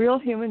were real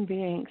human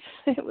beings.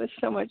 It was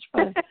so much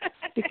fun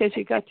because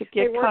you got to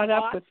get caught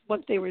up with what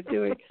they were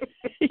doing.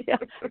 Yeah,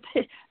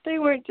 they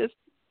weren't just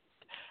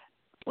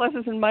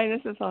pluses and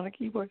minuses on a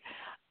keyboard.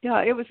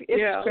 Yeah,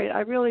 it's great. I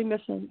really miss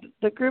them.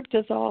 The group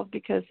dissolved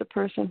because the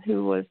person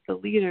who was the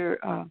leader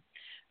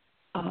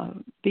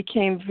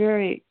became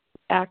very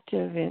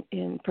active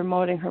in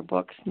promoting her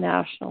books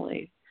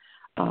nationally.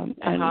 And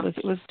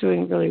was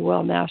doing really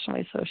well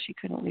nationally, so she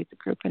couldn't lead the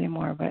group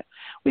anymore. But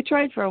we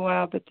tried for a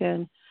while, but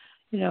then,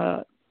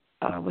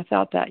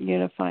 without that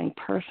unifying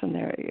person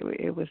there,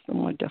 it was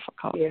more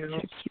difficult to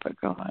keep it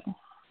going.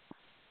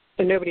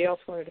 So nobody else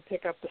wanted to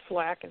pick up the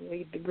slack and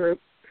lead the group?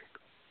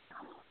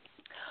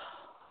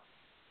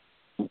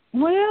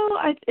 Well,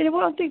 I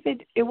don't think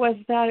it was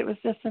that. It was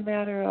just a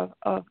matter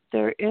of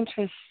their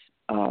interests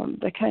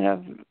that kind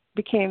of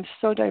became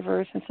so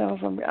diverse, and some of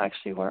them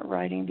actually weren't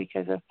writing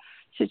because of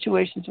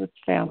situations with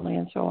family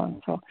and so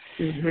on. So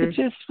it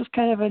just was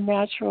kind of a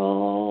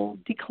natural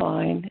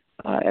decline.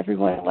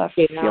 Everyone left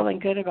feeling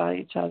good about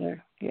each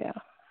other. Yeah.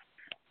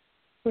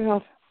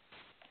 Well,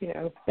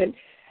 but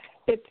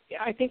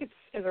I think it's,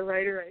 as a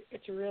writer,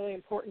 it's really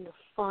important to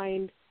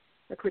find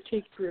a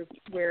critique group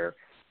where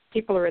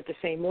people are at the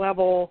same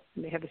level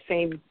and they have the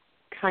same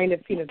kind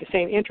of, the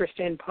same interest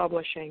in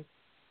publishing.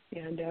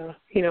 And,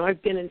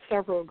 I've been in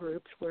several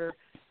groups where,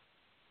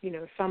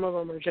 some of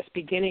them are just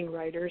beginning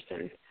writers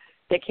and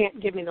they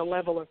can't give me the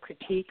level of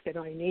critique that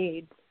I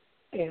need.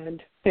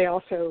 And they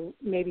also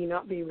maybe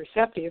not be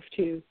receptive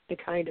to the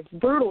kind of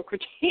brutal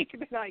critique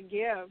that I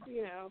give,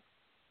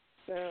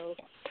 So,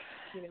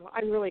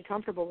 I'm really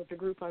comfortable with the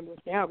group I'm with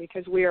now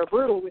because we are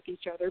brutal with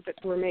each other, but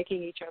we're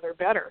making each other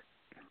better.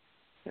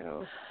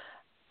 So.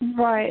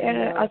 Right,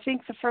 and I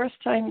think the first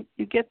time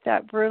you get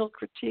that brutal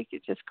critique,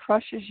 it just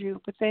crushes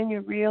you, but then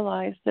you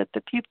realize that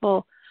the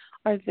people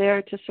are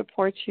there to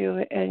support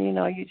you, and,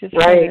 you just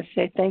kind of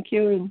say thank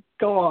you and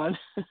go on.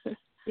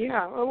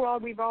 Yeah, well,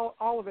 we've all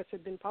of us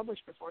have been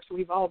published before, so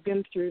we've all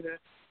been through the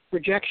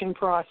rejection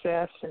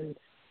process, and,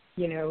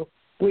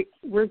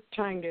 we're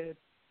trying to,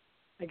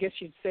 I guess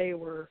you'd say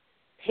we're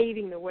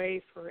paving the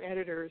way for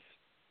editors,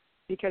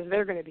 because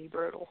they're going to be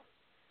brutal,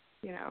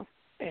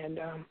 and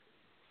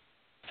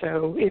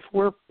so if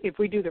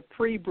we do the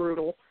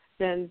pre-brutal,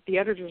 then the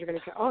editors are going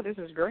to say, oh, this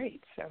is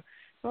great. So,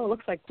 it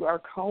looks like our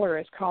caller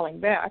is calling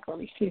back. Let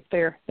me see if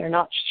they're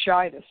not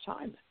shy this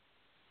time.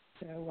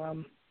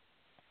 So,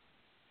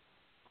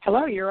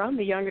 hello, you're on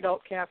the Young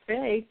Adult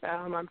Cafe.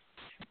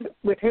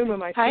 With whom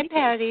am I speaking? Hi,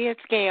 Paddy.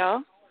 It's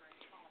Gail,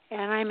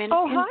 and I'm in.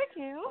 Hi,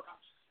 Gail.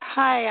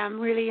 Hi,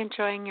 I'm really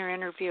enjoying your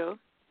interview.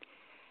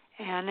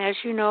 And as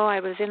you know, I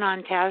was in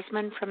on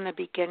Tasman from the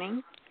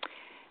beginning,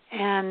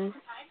 and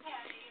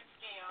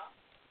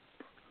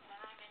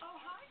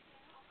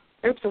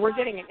oops, so we're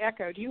getting an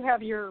echo. Do you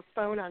have your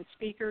phone on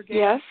speaker, Gail?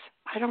 Yes.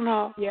 I don't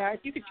know. Yeah,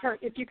 if you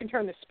can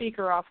turn the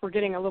speaker off, we're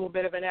getting a little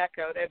bit of an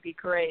echo. That'd be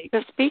great.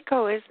 The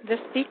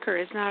speaker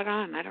is not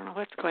on. I don't know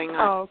what's going on.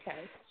 Oh,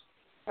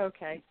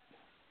 okay.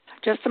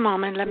 Just a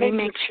moment. Let me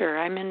make sure.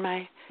 I'm in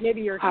my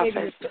maybe you're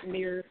sitting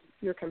near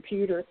your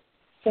computer.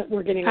 So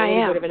we're getting a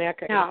little bit of an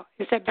echo. No.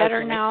 Is it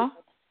better now?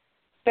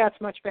 That's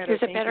much better.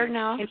 Is it better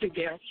now? Thank you,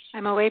 Gail.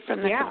 I'm away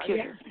from the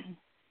computer.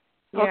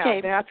 Yeah,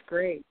 okay. That's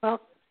great. Well,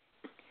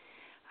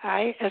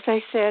 as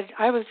I said,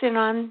 I was in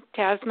on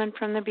Tasman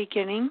from the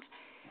beginning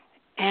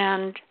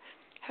and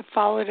have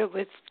followed it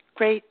with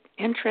great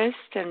interest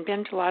and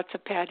been to lots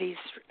of Paddy's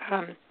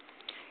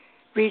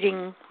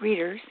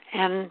readers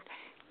and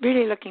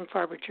really looking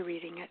forward to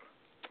reading it.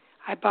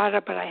 I bought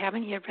it, but I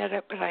haven't yet read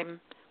it, but I'm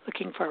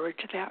looking forward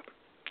to that.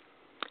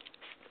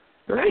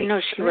 Great. I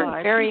know she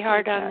worked very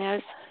hard on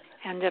this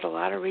and did a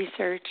lot of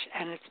research,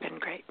 and it's been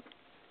great.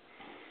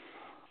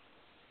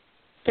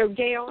 So,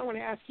 Gail, I want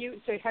to ask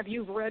you, have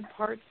you read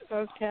parts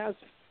of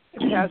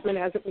Tasman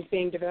as it was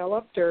being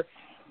developed, or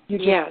you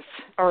just Yes.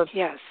 are?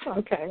 Yes.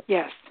 Okay.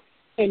 Yes.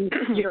 And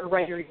you're a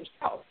writer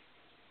yourself?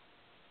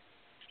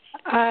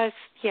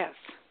 Yes.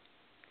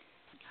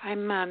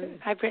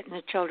 I've written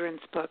a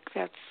children's book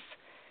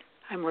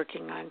I'm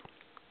working on.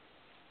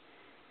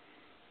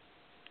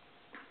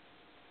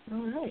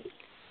 All right.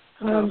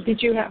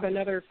 Did you have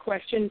another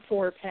question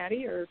for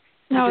Paddy, or?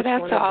 No,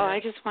 that's all. I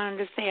just wanted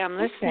to say I'm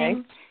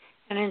listening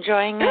and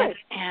enjoying it,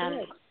 and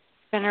it's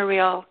been a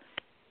real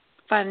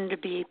fun to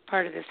be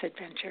part of this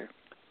adventure.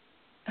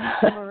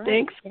 All right.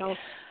 Thanks. Well,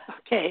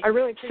 okay. I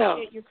really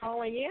appreciate you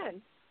calling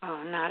in.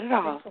 Oh, not at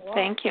all.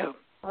 Thank you.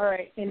 All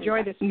right.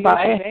 Enjoy this beautiful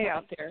day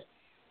out there.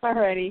 All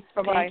righty.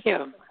 Bye-bye. Thank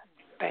you.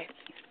 Bye.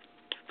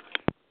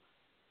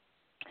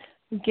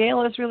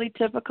 Gail is really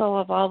typical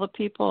of all the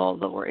people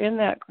that were in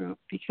that group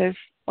because,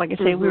 like I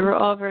say, we were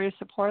all very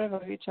supportive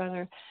of each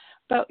other.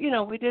 But,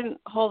 we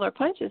didn't hold our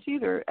punches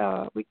either.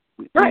 We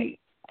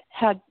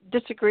had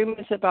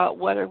disagreements about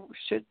what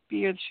should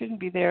be or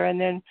shouldn't be there.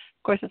 And then,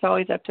 of course, it's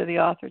always up to the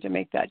author to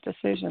make that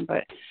decision.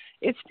 But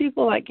it's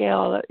people like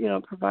Gail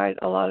that, provide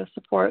a lot of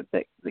support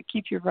that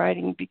keep you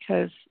writing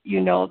because you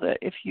know that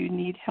if you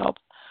need help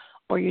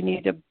or you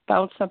need to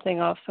bounce something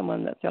off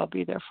someone, that they'll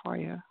be there for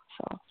you.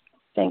 So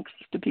thanks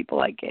to people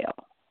like Gail.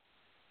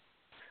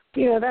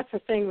 That's the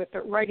thing with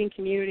the writing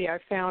community I've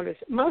found is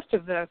most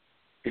of us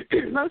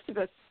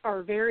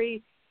are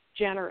very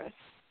generous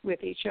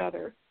with each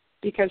other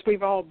because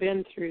we've all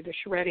been through the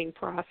shredding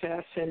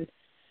process, and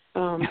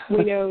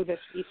we know that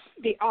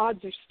the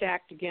odds are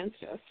stacked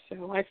against us.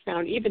 So I've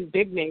found even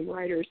big-name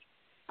writers,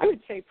 I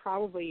would say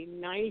probably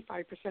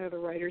 95% of the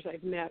writers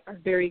I've met are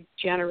very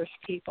generous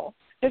people.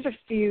 There's a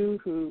few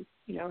who,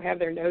 have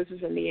their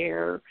noses in the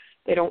air.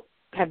 They don't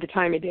have the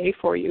time of day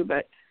for you,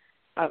 but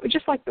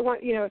just like the one,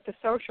 at the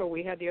social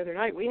we had the other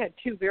night, we had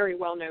two very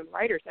well-known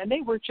writers, and they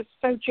were just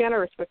so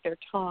generous with their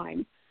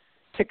time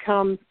to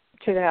come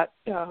to that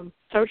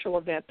social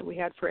event that we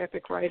had for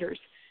Epic Writers.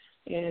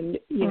 And,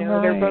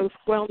 they're both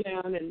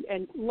well-known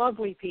and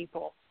lovely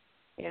people.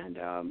 And,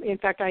 in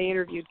fact, I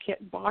interviewed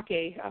Kit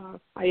Bakke.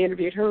 I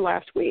interviewed her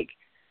last week.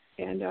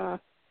 And,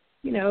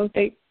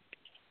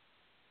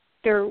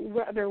 they're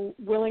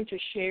willing to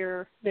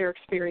share their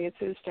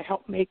experiences to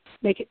help make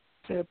it,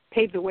 to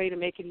pave the way to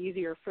make it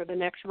easier for the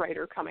next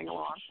writer coming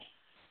along.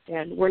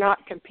 And we're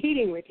not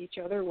competing with each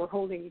other, we're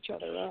holding each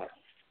other up.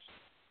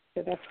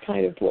 So that's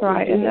kind of what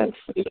we do. And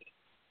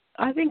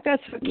I think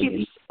that's what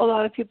keeps a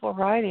lot of people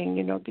writing,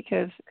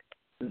 because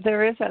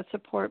there is that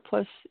support.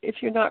 Plus,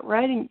 if you're not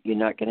writing, you're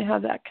not going to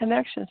have that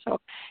connection. So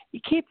you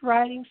keep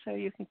writing so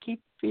you can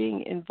keep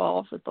being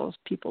involved with those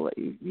people that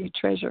you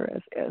treasure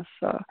as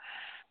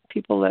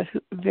people that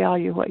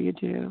value what you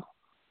do.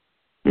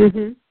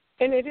 Mm-hmm.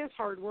 And it is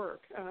hard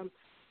work. I've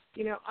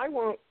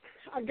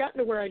gotten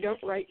to where I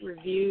don't write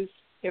reviews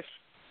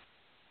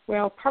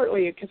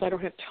partly because I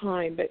don't have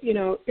time, but,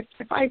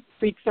 if I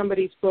read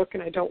somebody's book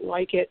and I don't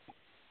like it,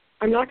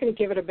 I'm not going to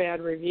give it a bad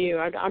review.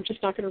 I'm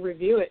just not going to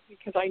review it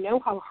because I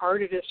know how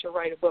hard it is to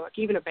write a book,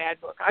 even a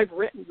bad book. I've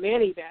written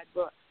many bad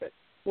books that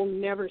will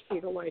never see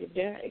the light of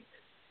day.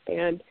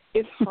 And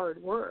it's hard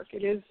work.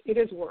 It is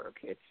work.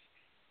 It's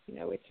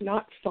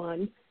not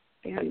fun.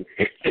 And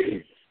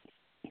it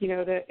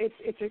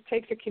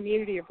takes a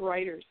community of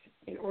writers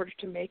in order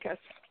to make us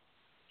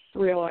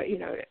realize,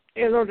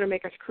 in order to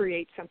make us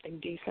create something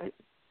decent.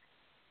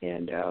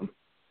 And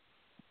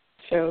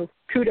So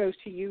kudos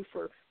to you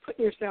for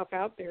putting yourself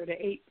out there to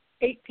eight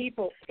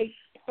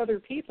other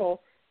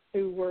people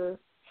who were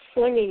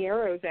slinging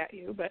arrows at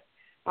you, but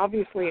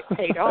obviously it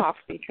paid off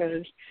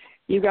because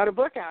you got a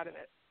book out of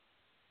it.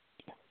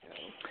 So.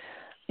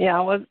 Yeah,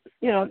 well,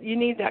 you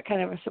need that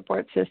kind of a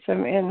support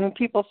system. And when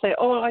people say,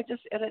 "Oh, I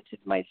just edited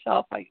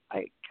myself," I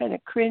kind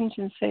of cringe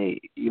and say,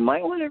 you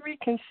might want to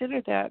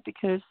reconsider that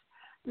because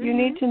you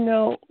need to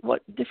know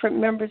what different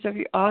members of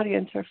your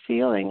audience are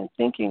feeling and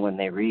thinking when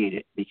they read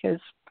it. Because,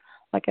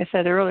 like I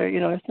said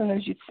earlier,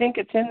 sometimes you think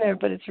it's in there,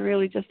 but it's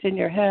really just in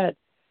your head.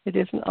 It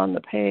isn't on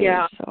the page.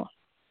 Yeah. So.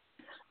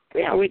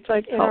 Yeah, it's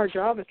like in our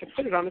job is to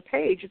put it on the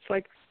page. It's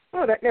like,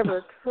 oh, that never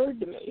occurred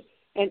to me.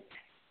 And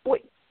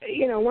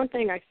one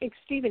thing I think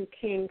Stephen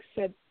King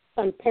said,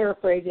 I'm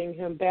paraphrasing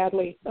him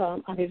badly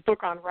on his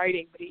book on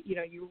writing, but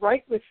you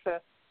write with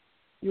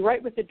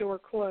the door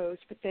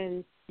closed, but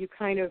then you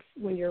kind of,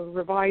 when you're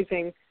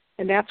revising,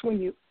 and that's when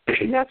you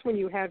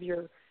have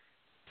your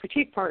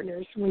critique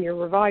partners. When you're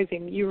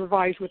revising, you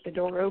revise with the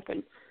door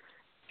open.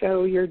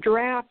 So your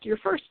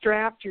first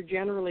draft, you're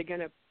generally going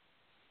to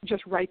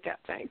just write that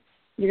thing.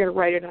 You're going to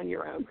write it on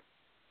your own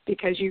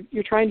because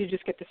you're trying to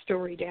just get the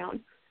story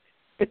down.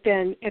 But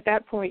then at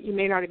that point, you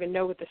may not even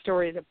know what the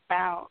story is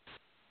about.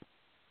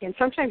 And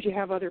sometimes you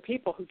have other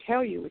people who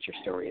tell you what your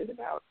story is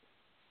about.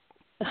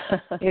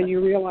 And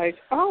you realize,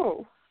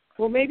 oh,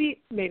 well,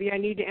 maybe I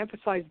need to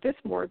emphasize this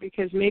more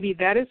because maybe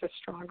that is a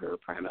stronger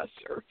premise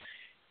or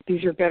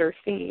these are better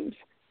themes.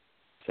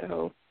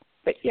 So,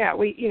 but yeah,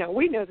 we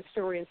know the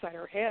story inside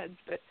our heads,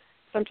 but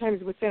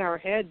sometimes what's in our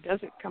head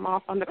doesn't come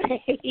off on the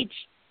page.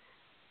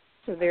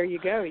 So there you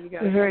go. You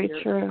got to very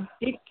true.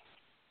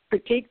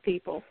 Critique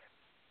people.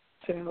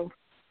 So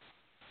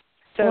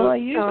well, I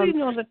usually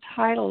know the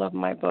title of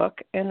my book,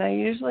 and I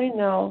usually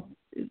know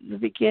the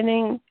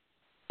beginning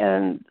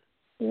and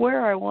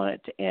where I want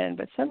it to end.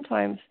 But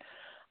sometimes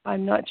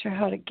I'm not sure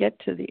how to get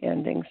to the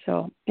ending.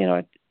 So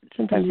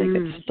sometimes I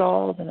get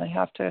stalled, and I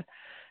have to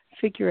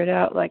figure it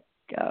out. Like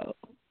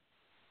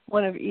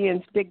one of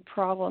Ian's big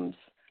problems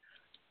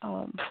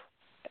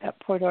at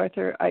Port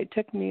Arthur, it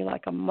took me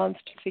like a month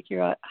to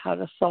figure out how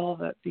to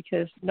solve it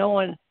because no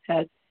one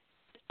had.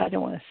 I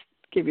don't want to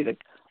give you the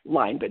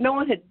line, but no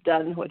one had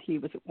done what he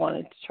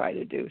wanted to try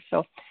to do. So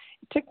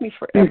it took me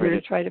forever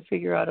to try to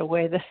figure out a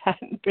way that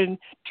hadn't been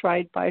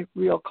tried by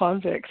real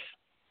convicts.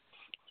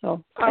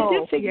 So I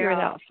did figure it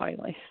out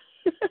finally.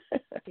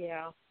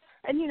 Yeah.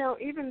 And,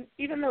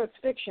 even though it's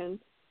fiction,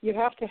 you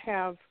have to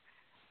have,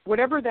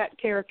 whatever that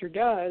character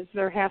does,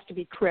 there has to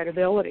be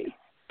credibility.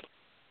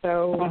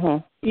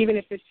 So even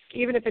if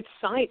it's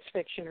science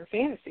fiction or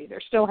fantasy,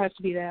 there still has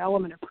to be that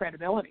element of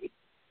credibility.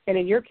 And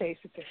in your case,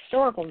 it's a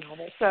historical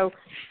novel. So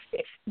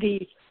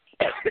the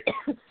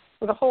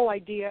whole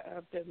idea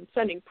of them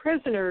sending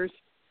prisoners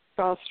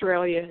to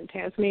Australia and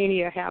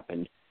Tasmania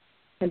happened,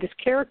 and this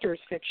character is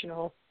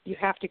fictional. You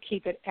have to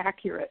keep it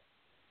accurate.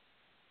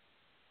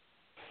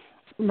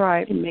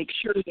 Right. And make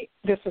sure that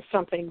this is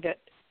something that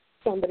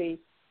somebody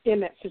in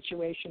that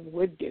situation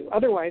would do.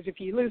 Otherwise, if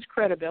you lose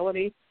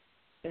credibility,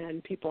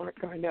 then people they're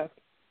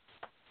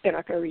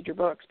not going to read your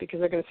books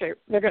because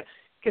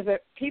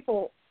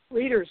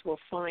readers will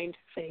find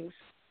things.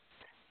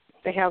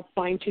 They have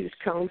fine-tooth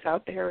combs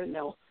out there, and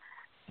they'll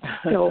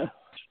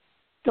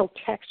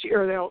text you,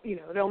 or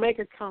they'll make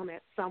a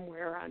comment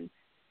somewhere on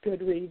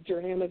Goodreads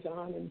or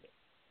Amazon and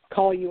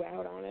call you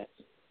out on it.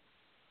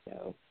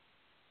 So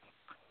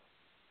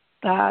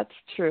that's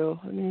true.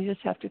 I mean, you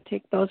just have to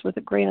take those with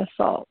a grain of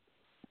salt.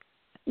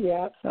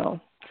 Yeah. So.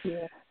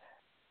 Yeah.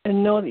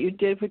 And know that you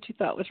did what you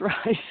thought was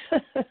right.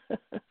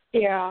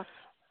 Yeah,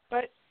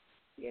 but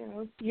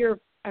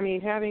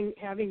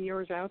having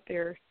yours out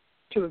there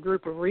to a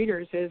group of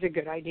readers is a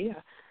good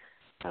idea.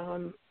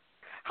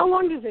 How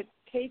long does it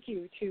take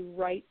you to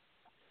write?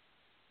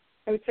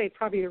 I would say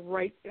probably to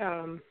write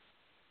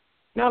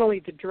not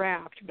only the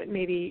draft, but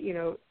maybe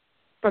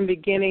from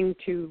beginning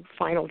to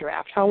final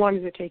draft. How long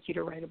does it take you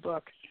to write a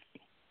book?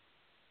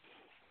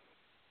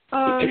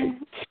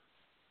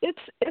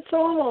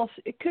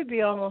 It could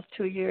be almost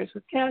 2 years.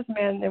 With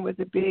Tasman, there was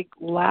a big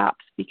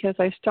lapse because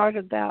I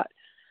started that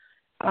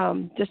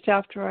just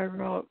after I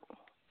wrote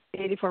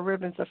 84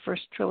 Ribbons, the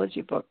first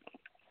trilogy book,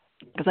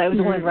 because I was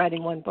only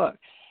writing one book.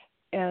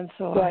 And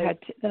so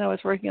then I was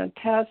working on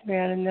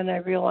Tasman, and then I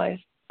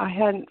realized I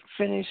hadn't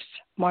finished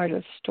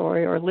Marta's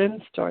story or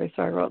Lynn's story,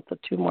 so I wrote the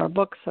 2 more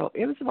books. So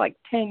it was like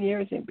 10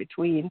 years in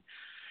between.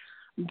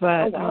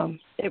 But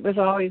it was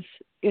always,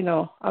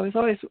 I was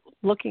always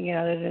looking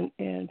at it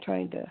and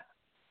trying to,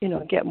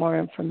 get more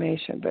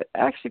information. But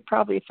actually,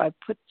 probably if I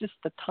put just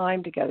the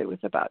time together, it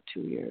was about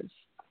 2 years.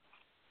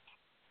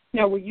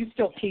 Now, were you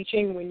still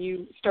teaching when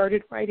you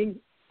started writing?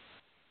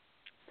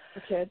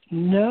 Okay.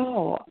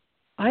 No,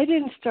 I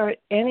didn't start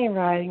any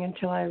writing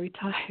until I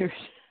retired.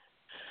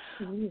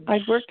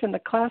 I'd worked in the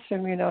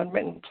classroom, and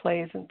written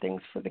plays and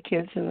things for the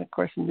kids, and of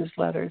course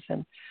newsletters,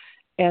 and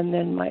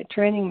then my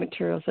training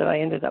materials that I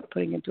ended up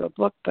putting into a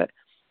book. But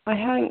I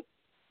hadn't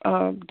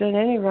done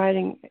any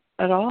writing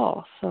at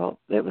all, so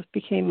it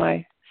became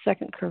my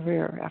second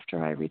career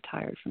after I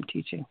retired from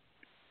teaching.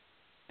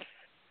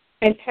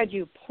 And had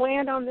you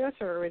planned on this,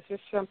 or is this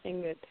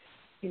something that,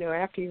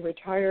 after you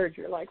retired,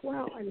 you're like,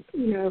 well, I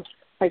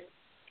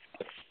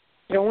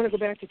don't want to go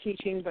back to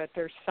teaching, but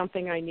there's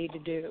something I need to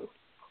do?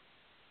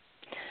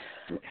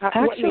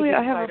 Actually,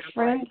 I have a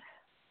friend.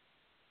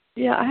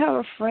 Yeah, I have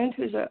a friend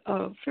who's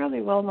a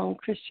fairly well-known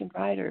Christian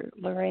writer,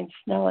 Lorraine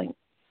Snelling,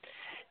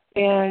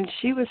 and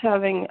she was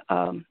having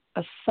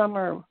a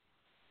summer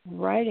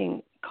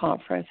writing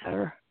conference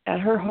at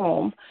her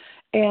home,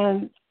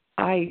 and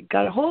I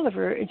got a hold of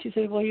her, and she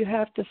said, well, you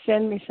have to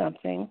send me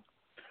something.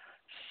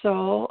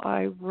 So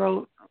I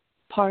wrote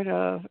part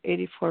of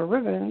 84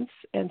 Ribbons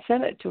and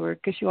sent it to her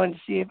because she wanted to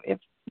see if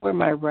where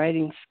my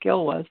writing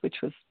skill was, which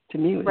was, to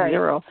me, was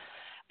zero.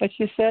 But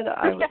she said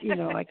I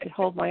could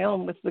hold my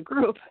own with the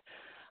group.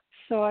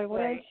 So I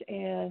went,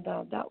 and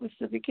that was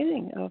the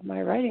beginning of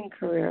my writing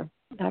career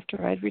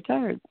after I'd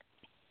retired.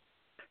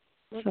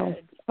 So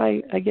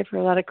I give her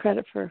a lot of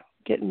credit for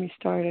getting me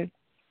started.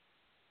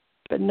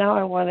 But now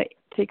I want to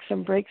take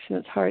some breaks, and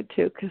it's hard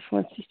to, because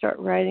once you start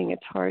writing,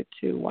 it's hard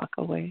to walk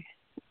away.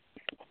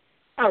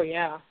 Oh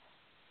yeah,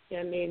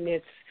 I mean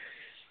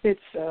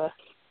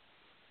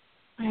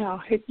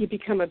you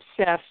become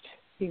obsessed,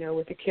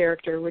 with the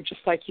character, which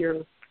just like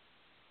your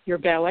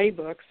ballet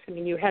books. I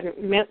mean, you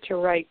hadn't meant to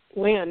write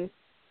Lynn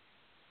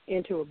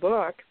into a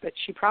book, but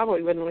she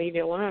probably wouldn't leave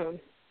you alone,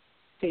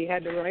 so you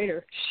had to write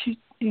her.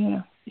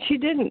 She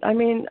didn't. I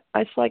mean,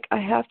 it's like I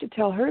have to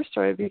tell her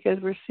story because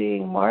we're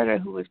seeing Marta,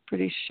 who was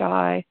pretty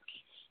shy,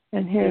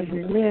 and here's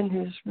Lynn,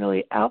 who's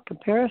really out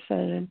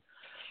comparison, and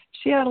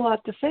she had a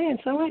lot to say, and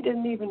so I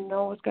didn't even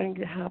know what was going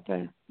to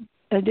happen.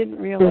 I didn't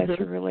realize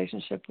her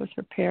relationship with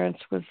her parents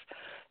was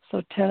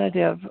so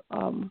tentative.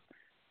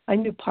 I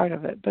knew part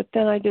of it, but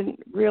then I didn't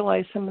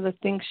realize some of the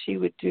things she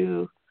would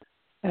do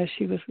as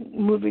she was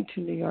moving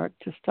to New York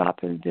to stop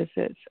and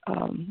visit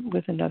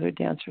with another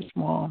dancer's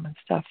mom and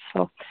stuff.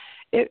 So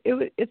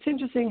it's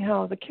interesting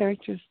how the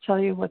characters tell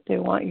you what they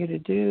want you to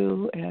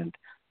do, and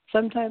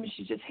sometimes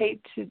you just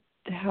hate to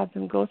have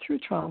them go through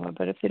trauma,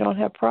 but if they don't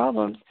have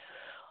problems,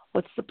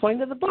 what's the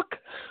point of the book?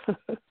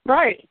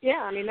 Right.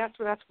 Yeah. I mean,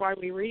 that's why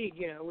we read.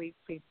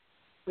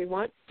 We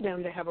want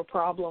them to have a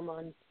problem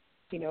on,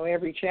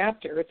 every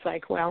chapter. It's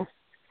like, well,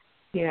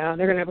 they're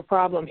going to have a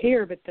problem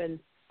here, but then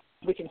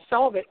we can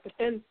solve it. But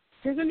then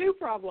here's a new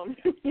problem.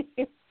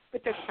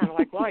 But that's kind of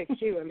like life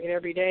too. I mean,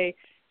 every day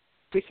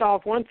we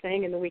solve one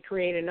thing and then we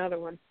create another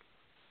one.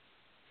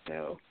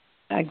 So.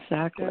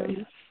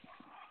 Exactly.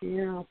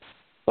 Yeah.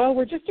 Well,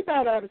 we're just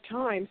about out of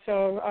time,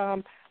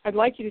 so I'd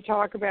like you to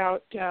talk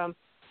about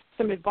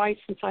some advice,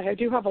 since I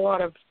do have a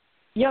lot of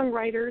young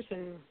writers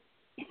and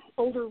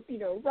older,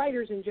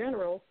 writers in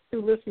general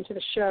who listen to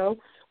the show.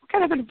 What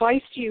kind of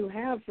advice do you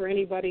have for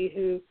anybody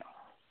who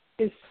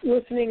is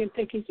listening and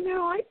thinking,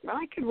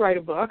 I could write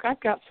a book.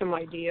 I've got some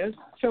ideas.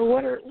 So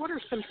what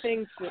are some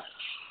things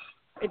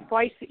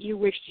advice that you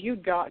wished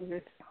you'd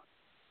gotten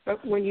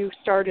when you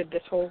started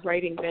this whole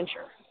writing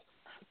venture?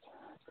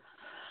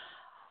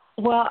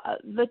 Well,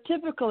 the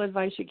typical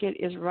advice you get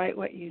is write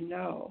what you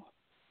know.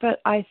 But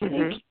I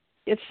think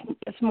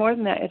it's more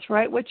than that. It's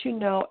write what you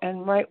know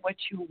and write what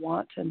you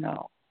want to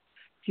know.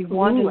 If you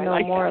want to know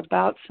more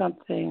about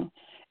something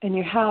and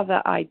you have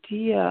that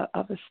idea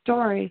of a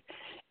story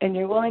and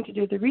you're willing to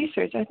do the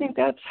research, I think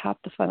that's half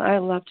the fun. I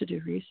love to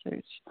do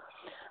research.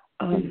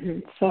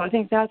 So I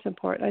think that's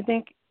important. I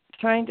think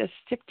trying to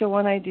stick to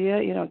one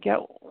idea, get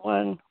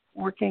one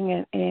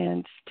working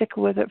and stick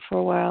with it for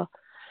a while.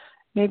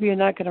 Maybe you're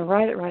not going to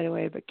write it right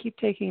away, but keep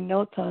taking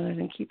notes on it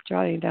and keep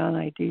jotting down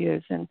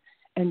ideas and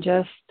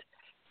just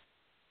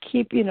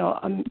keep,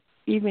 even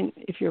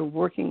if you're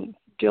working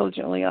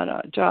diligently on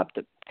a job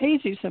that pays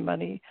you some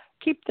money,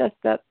 keep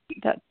that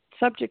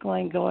subject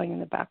line going in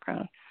the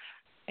background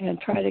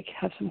and try to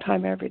have some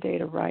time every day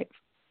to write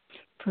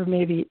for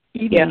maybe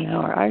even an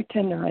hour. I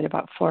tend to write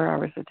about 4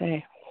 hours a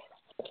day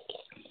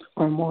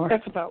or more.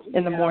 That's about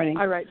in the morning.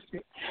 I write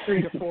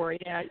 3 to 4.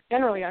 Yeah,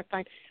 generally I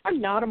find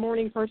I'm not a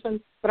morning person,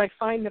 but I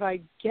find that I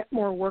get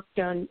more work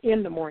done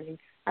in the morning.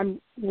 I'm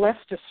less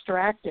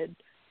distracted,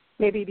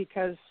 maybe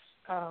because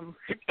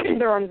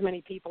there aren't as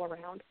many people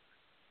around.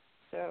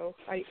 So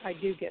I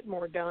do get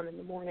more done in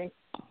the morning.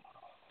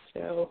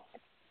 So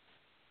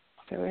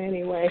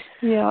anyway,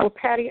 well,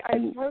 Paddy,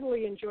 I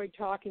totally enjoyed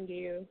talking to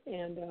you,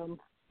 and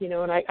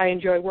and I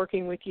enjoy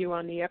working with you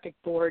on the Epic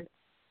board,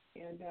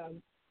 and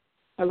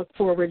I look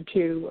forward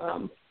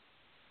to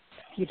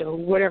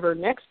whatever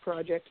next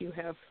project you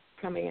have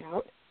coming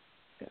out.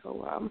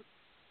 So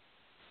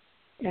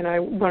and I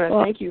want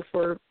to thank you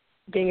for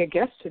being a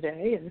guest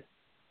today. And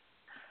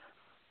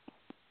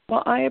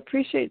well, I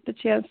appreciate the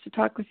chance to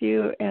talk with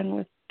you and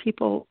with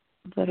people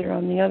that are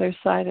on the other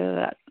side of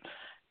that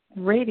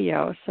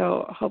radio.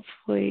 So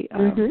hopefully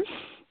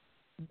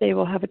they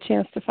will have a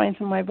chance to find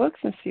some of my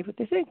books and see what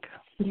they think.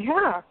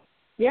 Yeah,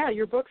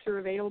 your books are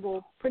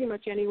available pretty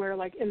much anywhere.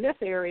 Like in this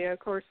area, of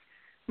course,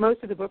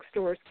 most of the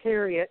bookstores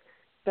carry it,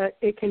 but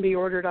it can be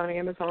ordered on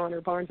Amazon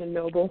or Barnes &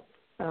 Noble.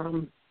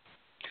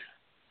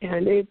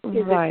 And it's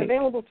Right.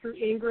 available through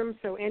Ingram,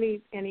 so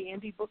any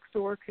indie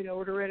bookstore could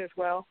order it as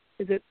well.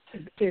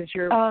 Is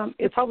your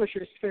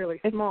publisher's fairly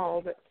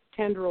small, but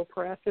Tendril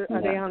Press,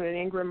 are they on an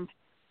Ingram?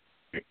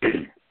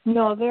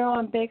 No, they're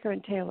on Baker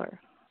and Taylor.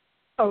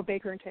 Oh,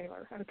 Baker and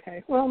Taylor.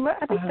 Okay. Well,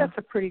 I think that's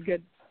a pretty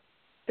good.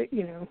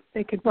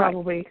 They could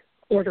probably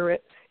order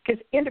it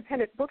because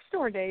Independent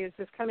Bookstore Day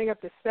is coming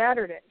up this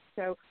Saturday.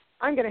 So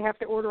I'm going to have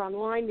to order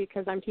online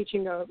because I'm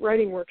teaching a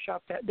writing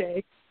workshop that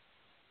day.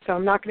 So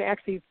I'm not going to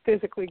actually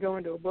physically go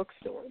into a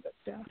bookstore,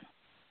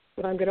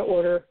 but I'm going to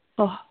order.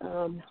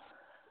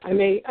 I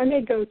may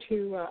go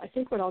to. I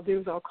think what I'll do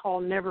is I'll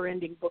call Never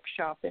Ending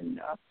Bookshop in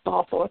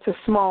Bothell. It's a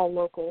small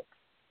local,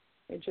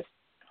 and just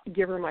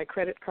give her my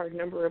credit card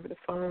number over the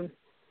phone,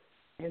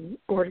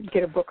 or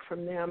get a book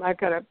from them. I've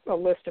got a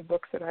list of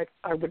books that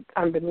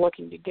I've been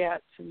looking to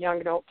get, some young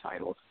adult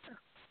titles.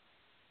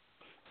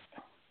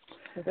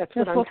 So that's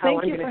what I'm.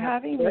 Thank you for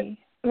having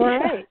me. All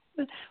right.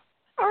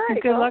 All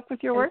right. Good luck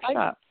with your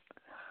workshop.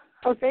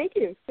 Thank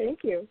you.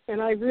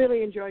 And I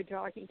really enjoyed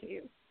talking to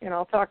you. And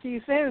I'll talk to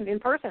you soon in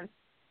person.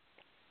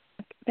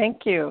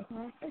 Thank you.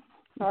 Okay.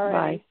 All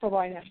right.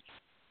 Bye-bye now.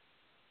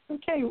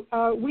 Okay.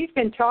 We've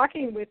been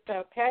talking with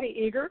Paddy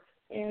Eger,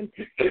 and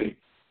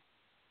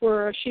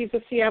she's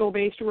a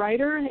Seattle-based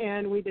writer,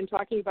 and we've been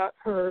talking about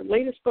her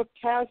latest book,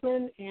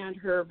 Tasman, and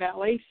her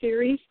ballet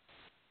series.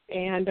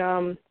 And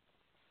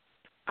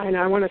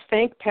I want to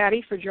thank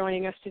Paddy for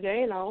joining us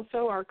today, and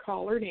also our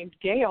caller named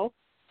Gail,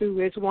 who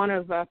is one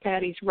of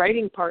Paddy's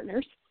writing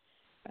partners.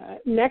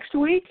 Next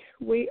week,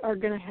 we are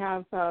going to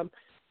have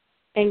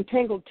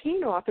Entangled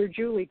Teen author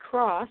Julie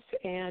Cross,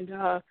 and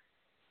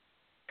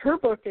her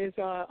book is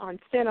on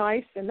thin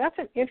ice, and that's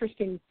an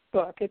interesting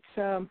book. It's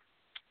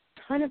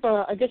kind of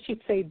I guess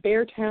you'd say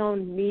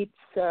Beartown meets,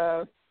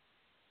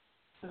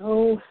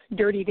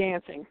 Dirty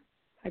Dancing.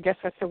 I guess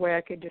that's the way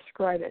I could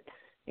describe it.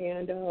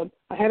 And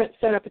I haven't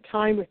set up a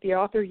time with the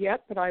author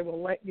yet, but I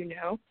will let you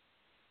know.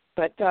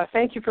 But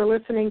thank you for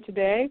listening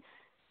today.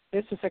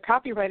 This is a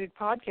copyrighted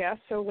podcast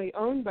solely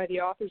owned by the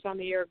Authors on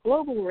the Air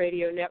Global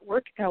Radio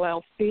Network,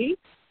 LLC.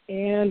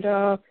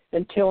 And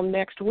until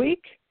next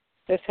week,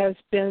 this has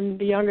been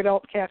the Young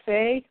Adult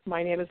Cafe.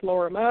 My name is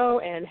Laura Moe,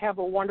 and have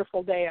a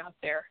wonderful day out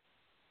there.